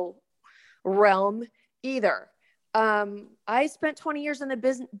political realm either. I spent 20 years in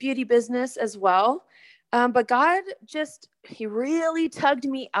the beauty business as well. But God he really tugged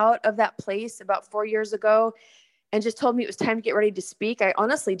me out of that place about 4 years ago and just told me it was time to get ready to speak. I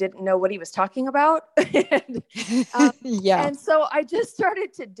honestly didn't know what he was talking about. And so I just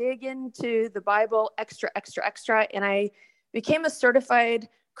started to dig into the Bible extra. And I became a certified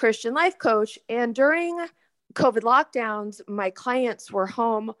Christian life coach. And during COVID lockdowns, my clients were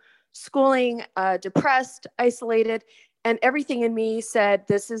home schooling, depressed, isolated, and everything in me said,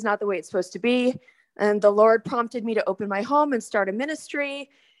 this is not the way it's supposed to be. And the Lord prompted me to open my home and start a ministry.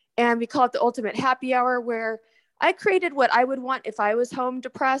 And we call it the Ultimate Happy Hour, where I created what I would want if I was home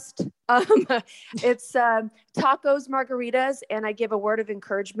depressed. It's tacos, margaritas, and I give a word of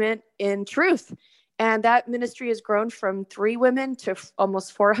encouragement in truth. And that ministry has grown from 3 women to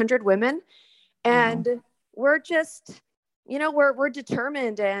almost 400 women. And we're just, we're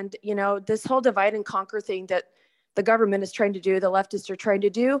determined. And, this whole divide and conquer thing that the government is trying to do, the leftists are trying to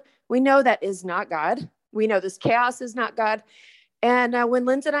do, we know that is not God. We know this chaos is not God. And when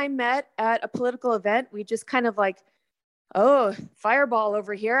Lindsay and I met at a political event, we just kind of like, oh, fireball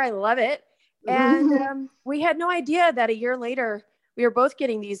over here. I love it. And we had no idea that a year later, we were both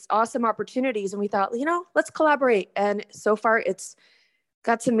getting these awesome opportunities. And we thought, let's collaborate. And so far it's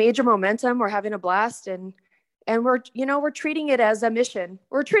got some major momentum. We're having a blast. And we're treating it as a mission.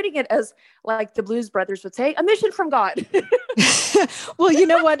 We're treating it as, like the Blues Brothers would say, a mission from God. Well, you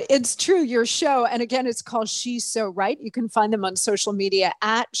know what? It's true. Your show, and again, it's called She's So Right. You can find them on social media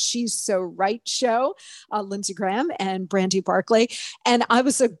at She's So Right Show, Lindsey Graham and Brandy Barclay. And I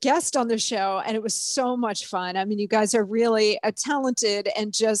was a guest on the show, and it was so much fun. I mean, you guys are really talented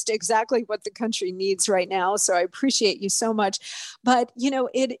and just exactly what the country needs right now. So I appreciate you so much. But,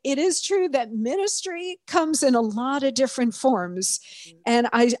 it is true that ministry comes in a lot of different forms. And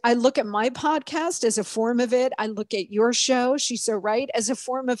I look at my podcast as a form of it. I look at your show, She's So Right, as a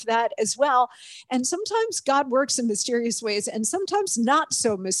form of that as well. And sometimes God works in mysterious ways and sometimes not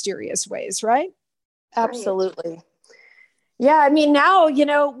so mysterious ways, right? Absolutely. Yeah. I mean, now,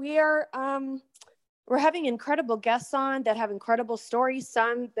 we're having incredible guests on that have incredible stories,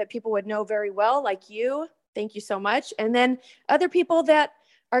 some that people would know very well, like you. Thank you so much. And then other people that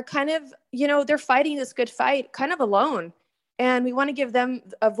are kind of, they're fighting this good fight kind of alone. And we want to give them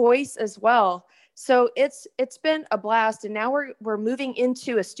a voice as well. So it's been a blast. And now we're moving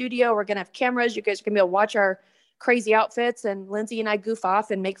into a studio. We're going to have cameras. You guys are going to be able to watch our crazy outfits, and Lindsay and I goof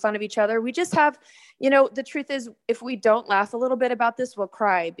off and make fun of each other. We just have, the truth is, if we don't laugh a little bit about this, we'll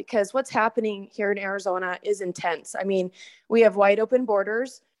cry, because what's happening here in Arizona is intense. I mean, we have wide open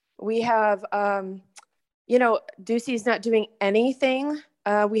borders. We have, Ducey's not doing anything.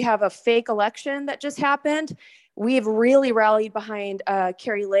 We have a fake election that just happened. We've really rallied behind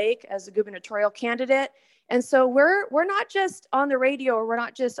Kari Lake as a gubernatorial candidate. And so we're not just on the radio, or we're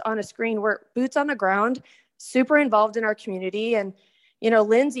not just on a screen. We're boots on the ground, super involved in our community. And,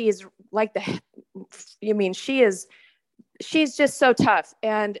 Lindsay is like she's just so tough.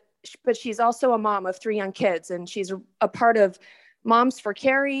 But she's also a mom of 3 young kids, and she's a part of Moms for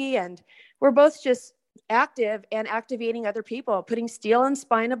Kari. And we're both just active and activating other people, putting steel in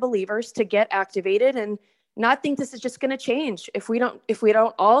spine of believers to get activated and not think this is just going to change if we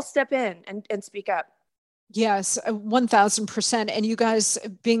don't all step in and speak up. Yes, 1,000%. And you guys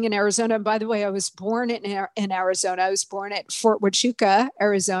being in Arizona, and by the way, I was born in Arizona. I was born at Fort Huachuca,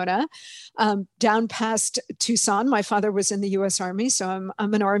 Arizona, down past Tucson. My father was in the U.S. Army, so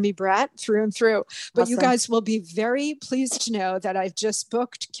I'm an Army brat through and through. But awesome. You guys will be very pleased to know that I've just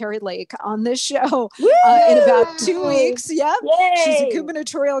booked Kari Lake on this show in about 2 weeks. Yep. Yay. She's a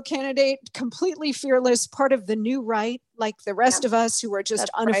gubernatorial candidate, completely fearless, part of the new right, like the rest of us who are just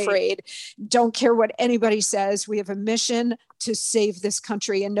unafraid. Right. Don't care what anybody says. We have a mission to save this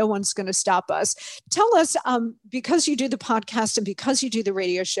country, and no one's going to stop us. Tell us, because you do the podcast and because you do the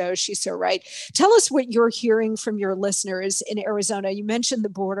radio show, She's So Right, tell us what you're hearing from your listeners in Arizona. You mentioned the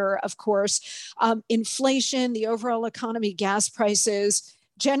border, of course, inflation, the overall economy, gas prices.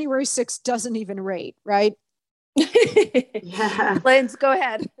 January 6th doesn't even rate, right? Yeah. Linz, go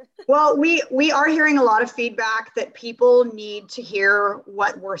ahead. Well, we are hearing a lot of feedback that people need to hear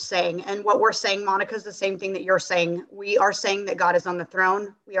what we're saying. And what we're saying, Monica, is the same thing that you're saying. We are saying that God is on the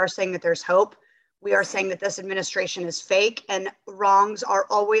throne. We are saying that there's hope. We are saying that this administration is fake, and wrongs are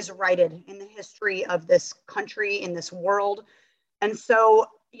always righted in the history of this country, in this world. And so,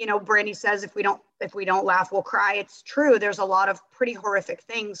 Brandy says, if we don't laugh, we'll cry. It's true. There's a lot of pretty horrific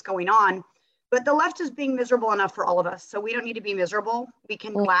things going on, but the left is being miserable enough for all of us. So we don't need to be miserable. We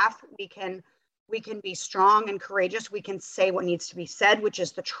can laugh. We can be strong and courageous. We can say what needs to be said, which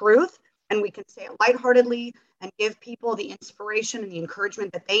is the truth. And we can say it lightheartedly and give people the inspiration and the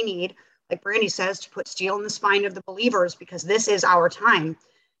encouragement that they need, like Brandy says, to put steel in the spine of the believers, because this is our time.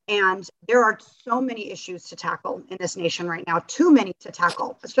 And there are so many issues to tackle in this nation right now, too many to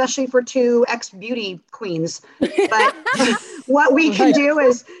tackle, especially for two ex-beauty queens. But what we can do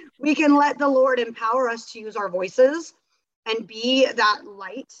is we can let the Lord empower us to use our voices and be that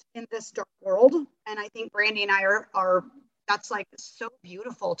light in this dark world. And I think Brandy and I are that's like so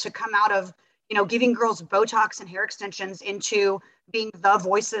beautiful to come out of, giving girls Botox and hair extensions into being the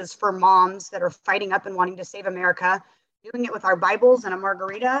voices for moms that are fighting up and wanting to save America, doing it with our Bibles and a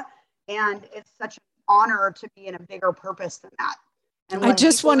margarita. And it's such an honor to be in a bigger purpose than that. And I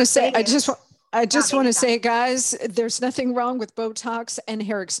just want to say, guys, there's nothing wrong with Botox and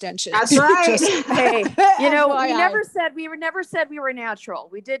hair extensions. That's right. Hey, we never said we were natural.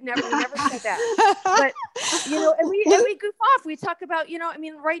 We never said that. But, and we goof off. We talk about,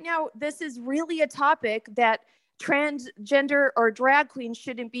 right now, this is really a topic that transgender or drag queens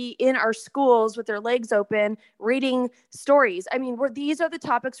shouldn't be in our schools with their legs open, reading stories. I mean, these are the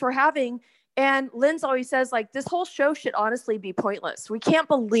topics we're having. And Lynn's always says, like, this whole show should honestly be pointless. We can't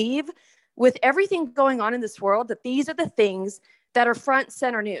believe, with everything going on in this world, that these are the things that are front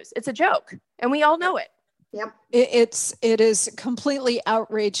center news. It's a joke, and we all know it. Yep. It is completely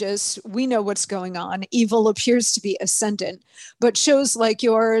outrageous. We know what's going on. Evil appears to be ascendant, but shows like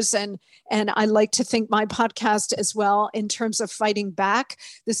yours and I like to think my podcast as well, in terms of fighting back.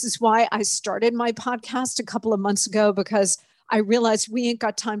 This is why I started my podcast a couple of months ago, because I realized we ain't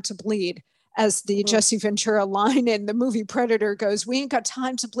got time to bleed. As the Jesse Ventura line in the movie Predator goes, we ain't got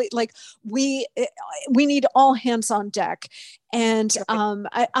time to bleed. Like we need all hands on deck. And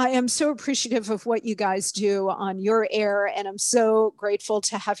I am so appreciative of what you guys do on your air. And I'm so grateful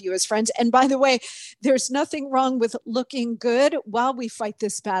to have you as friends. And by the way, there's nothing wrong with looking good while we fight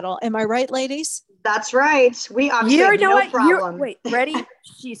this battle. Am I right, ladies? That's right. We obviously have no problem. Wait, ready?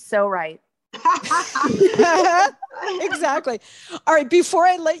 She's so right. Exactly. All right. Before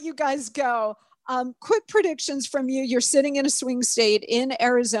I let you guys go, quick predictions from you. You're sitting in a swing state in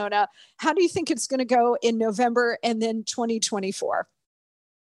Arizona. How do you think it's going to go in November and then 2024?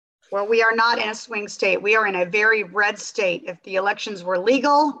 Well, we are not in a swing state. We are in a very red state. If the elections were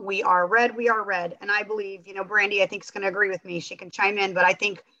legal, we are red. We are red. And I believe, Brandy, I think is going to agree with me. She can chime in, but I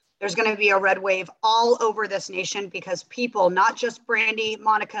think there's going to be a red wave all over this nation, because people, not just Brandy,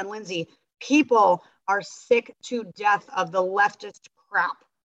 Monica, and Lindsay, people are sick to death of the leftist crap.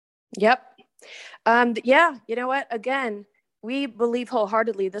 Yep. Yeah. You know what? Again, we believe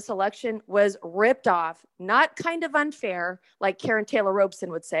wholeheartedly this election was ripped off, not kind of unfair, like Karen Taylor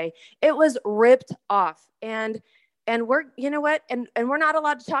Robeson would say. It was ripped off. And we're, you know what? And we're not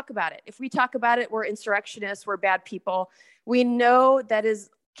allowed to talk about it. If we talk about it, we're insurrectionists, we're bad people. We know that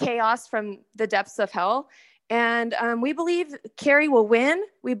is chaos from the depths of hell. And we believe Carrie will win.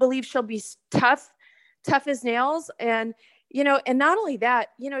 We believe she'll be tough as nails. And, and not only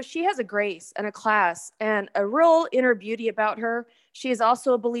that, she has a grace and a class and a real inner beauty about her. She is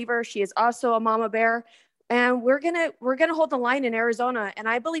also a believer. She is also a mama bear. And we're going to hold the line in Arizona. And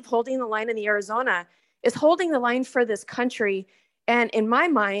I believe holding the line in the Arizona is holding the line for this country. And in my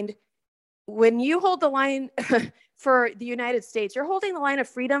mind, when you hold the line for the United States, you're holding the line of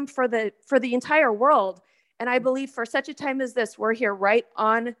freedom for the entire world. And I believe for such a time as this, we're here right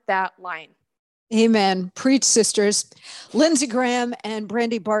on that line. Amen. Preach, sisters. Lindsey Graham and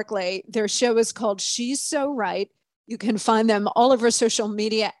Brandy Barclay, their show is called She's So Right. You can find them all over social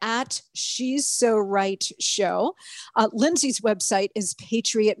media at She's So Right Show. Lindsay's website is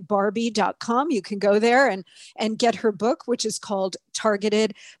patriotbarbie.com. You can go there and get her book, which is called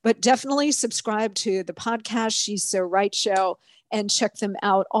Targeted. But definitely subscribe to the podcast, She's So Right Show, and check them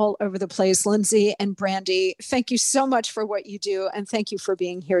out all over the place. Lindsay and Brandy, thank you so much for what you do. And thank you for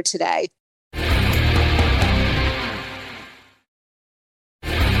being here today.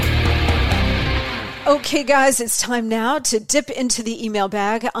 Okay, guys, it's time now to dip into the email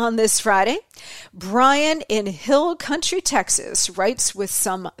bag on this Friday. Brian in Hill Country, Texas, writes with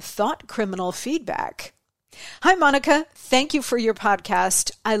some thought criminal feedback. Hi, Monica. Thank you for your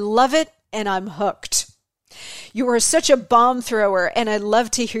podcast. I love it, and I'm hooked. You are such a bomb thrower, and I love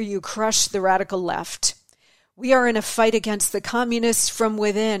to hear you crush the radical left. We are in a fight against the communists from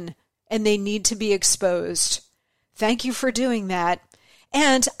within, and they need to be exposed. Thank you for doing that.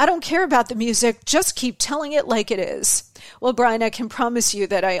 And I don't care about the music, just keep telling it like it is. Well, Brian, I can promise you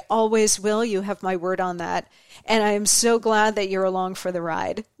that I always will. You have my word on that. And I am so glad that you're along for the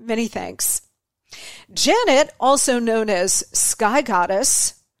ride. Many thanks. Janet, also known as Sky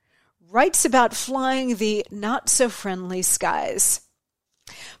Goddess, writes about flying the not-so-friendly skies.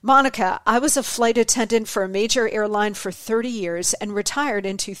 Monica, I was a flight attendant for a major airline for 30 years and retired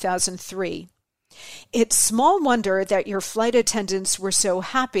in 2003. It's small wonder that your flight attendants were so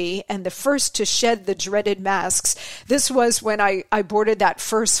happy and the first to shed the dreaded masks. This was when I boarded that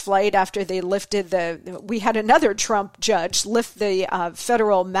first flight after they lifted we had another Trump judge lift the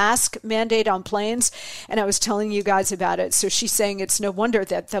federal mask mandate on planes, and I was telling you guys about it. So she's saying it's no wonder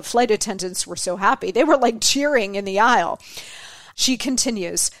that the flight attendants were so happy. They were like cheering in the aisle. She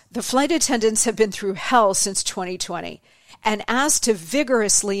continues, the flight attendants have been through hell since 2020. And asked to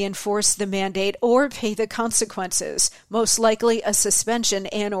vigorously enforce the mandate or pay the consequences, most likely a suspension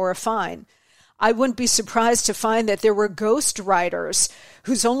and or a fine. I wouldn't be surprised to find that there were ghost riders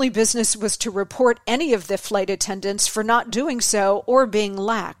whose only business was to report any of the flight attendants for not doing so or being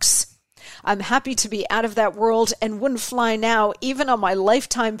lax. I'm happy to be out of that world and wouldn't fly now, even on my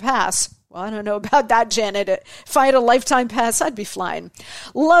lifetime pass. Well, I don't know about that, Janet. If I had a lifetime pass, I'd be flying.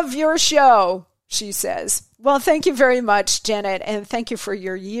 Love your show, she says. Well, thank you very much, Janet, and thank you for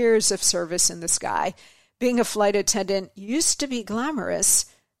your years of service in the sky. Being a flight attendant used to be glamorous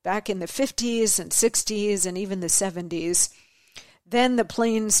back in the 50s and 60s and even the 70s. Then the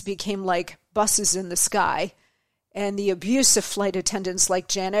planes became like buses in the sky, and the abuse of flight attendants like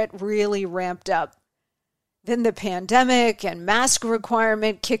Janet really ramped up. Then the pandemic and mask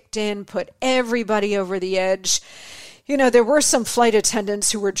requirement kicked in, put everybody over the edge. You know, there were some flight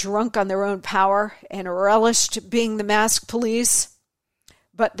attendants who were drunk on their own power and relished being the mask police.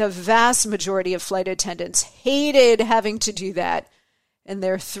 But the vast majority of flight attendants hated having to do that, and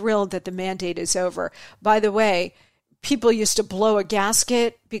they're thrilled that the mandate is over. By the way, people used to blow a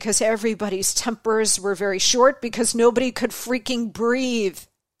gasket because everybody's tempers were very short because nobody could freaking breathe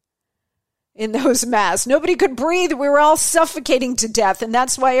in those masks. Nobody could breathe. We were all suffocating to death, and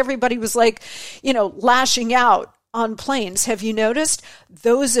that's why everybody was like, lashing out on planes. Have you noticed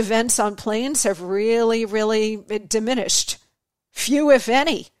those events on planes have really, really diminished? Few, if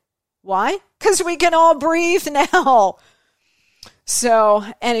any. Why? Because we can all breathe now. So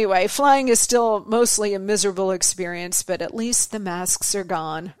anyway, flying is still mostly a miserable experience, but at least the masks are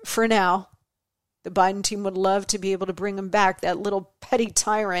gone for now. The Biden team would love to be able to bring them back. That little petty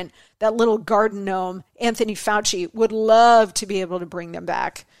tyrant, that little garden gnome, Anthony Fauci, would love to be able to bring them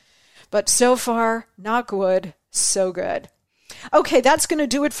back. But so far, knock wood, so good. Okay, that's going to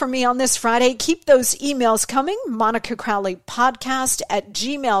do it for me on this Friday. Keep those emails coming. Monica Crowley Podcast at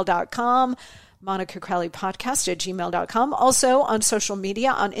gmail.com. Monica Crowley Podcast at gmail.com. Also on social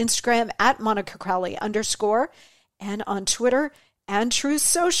media, on Instagram at Monica Crowley _ and on Twitter and Truth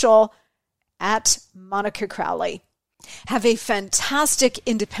Social at Monica Crowley. Have a fantastic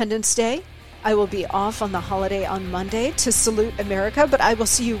Independence Day. I will be off on the holiday on Monday to salute America, but I will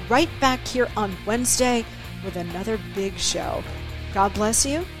see you right back here on Wednesday with another big show. God bless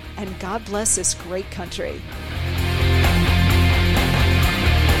you, and God bless this great country.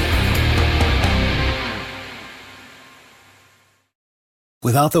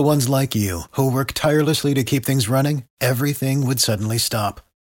 Without the ones like you, who work tirelessly to keep things running, everything would suddenly stop.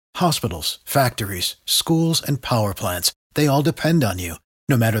 Hospitals, factories, schools, and power plants, they all depend on you.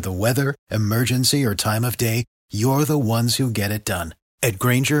 No matter the weather, emergency, or time of day, you're the ones who get it done. At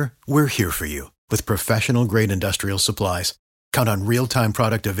Grainger, we're here for you with professional-grade industrial supplies. Count on real-time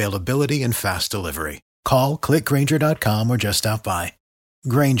product availability and fast delivery. Call, click Grainger.com, or just stop by.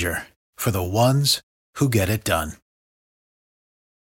 Grainger, for the ones who get it done.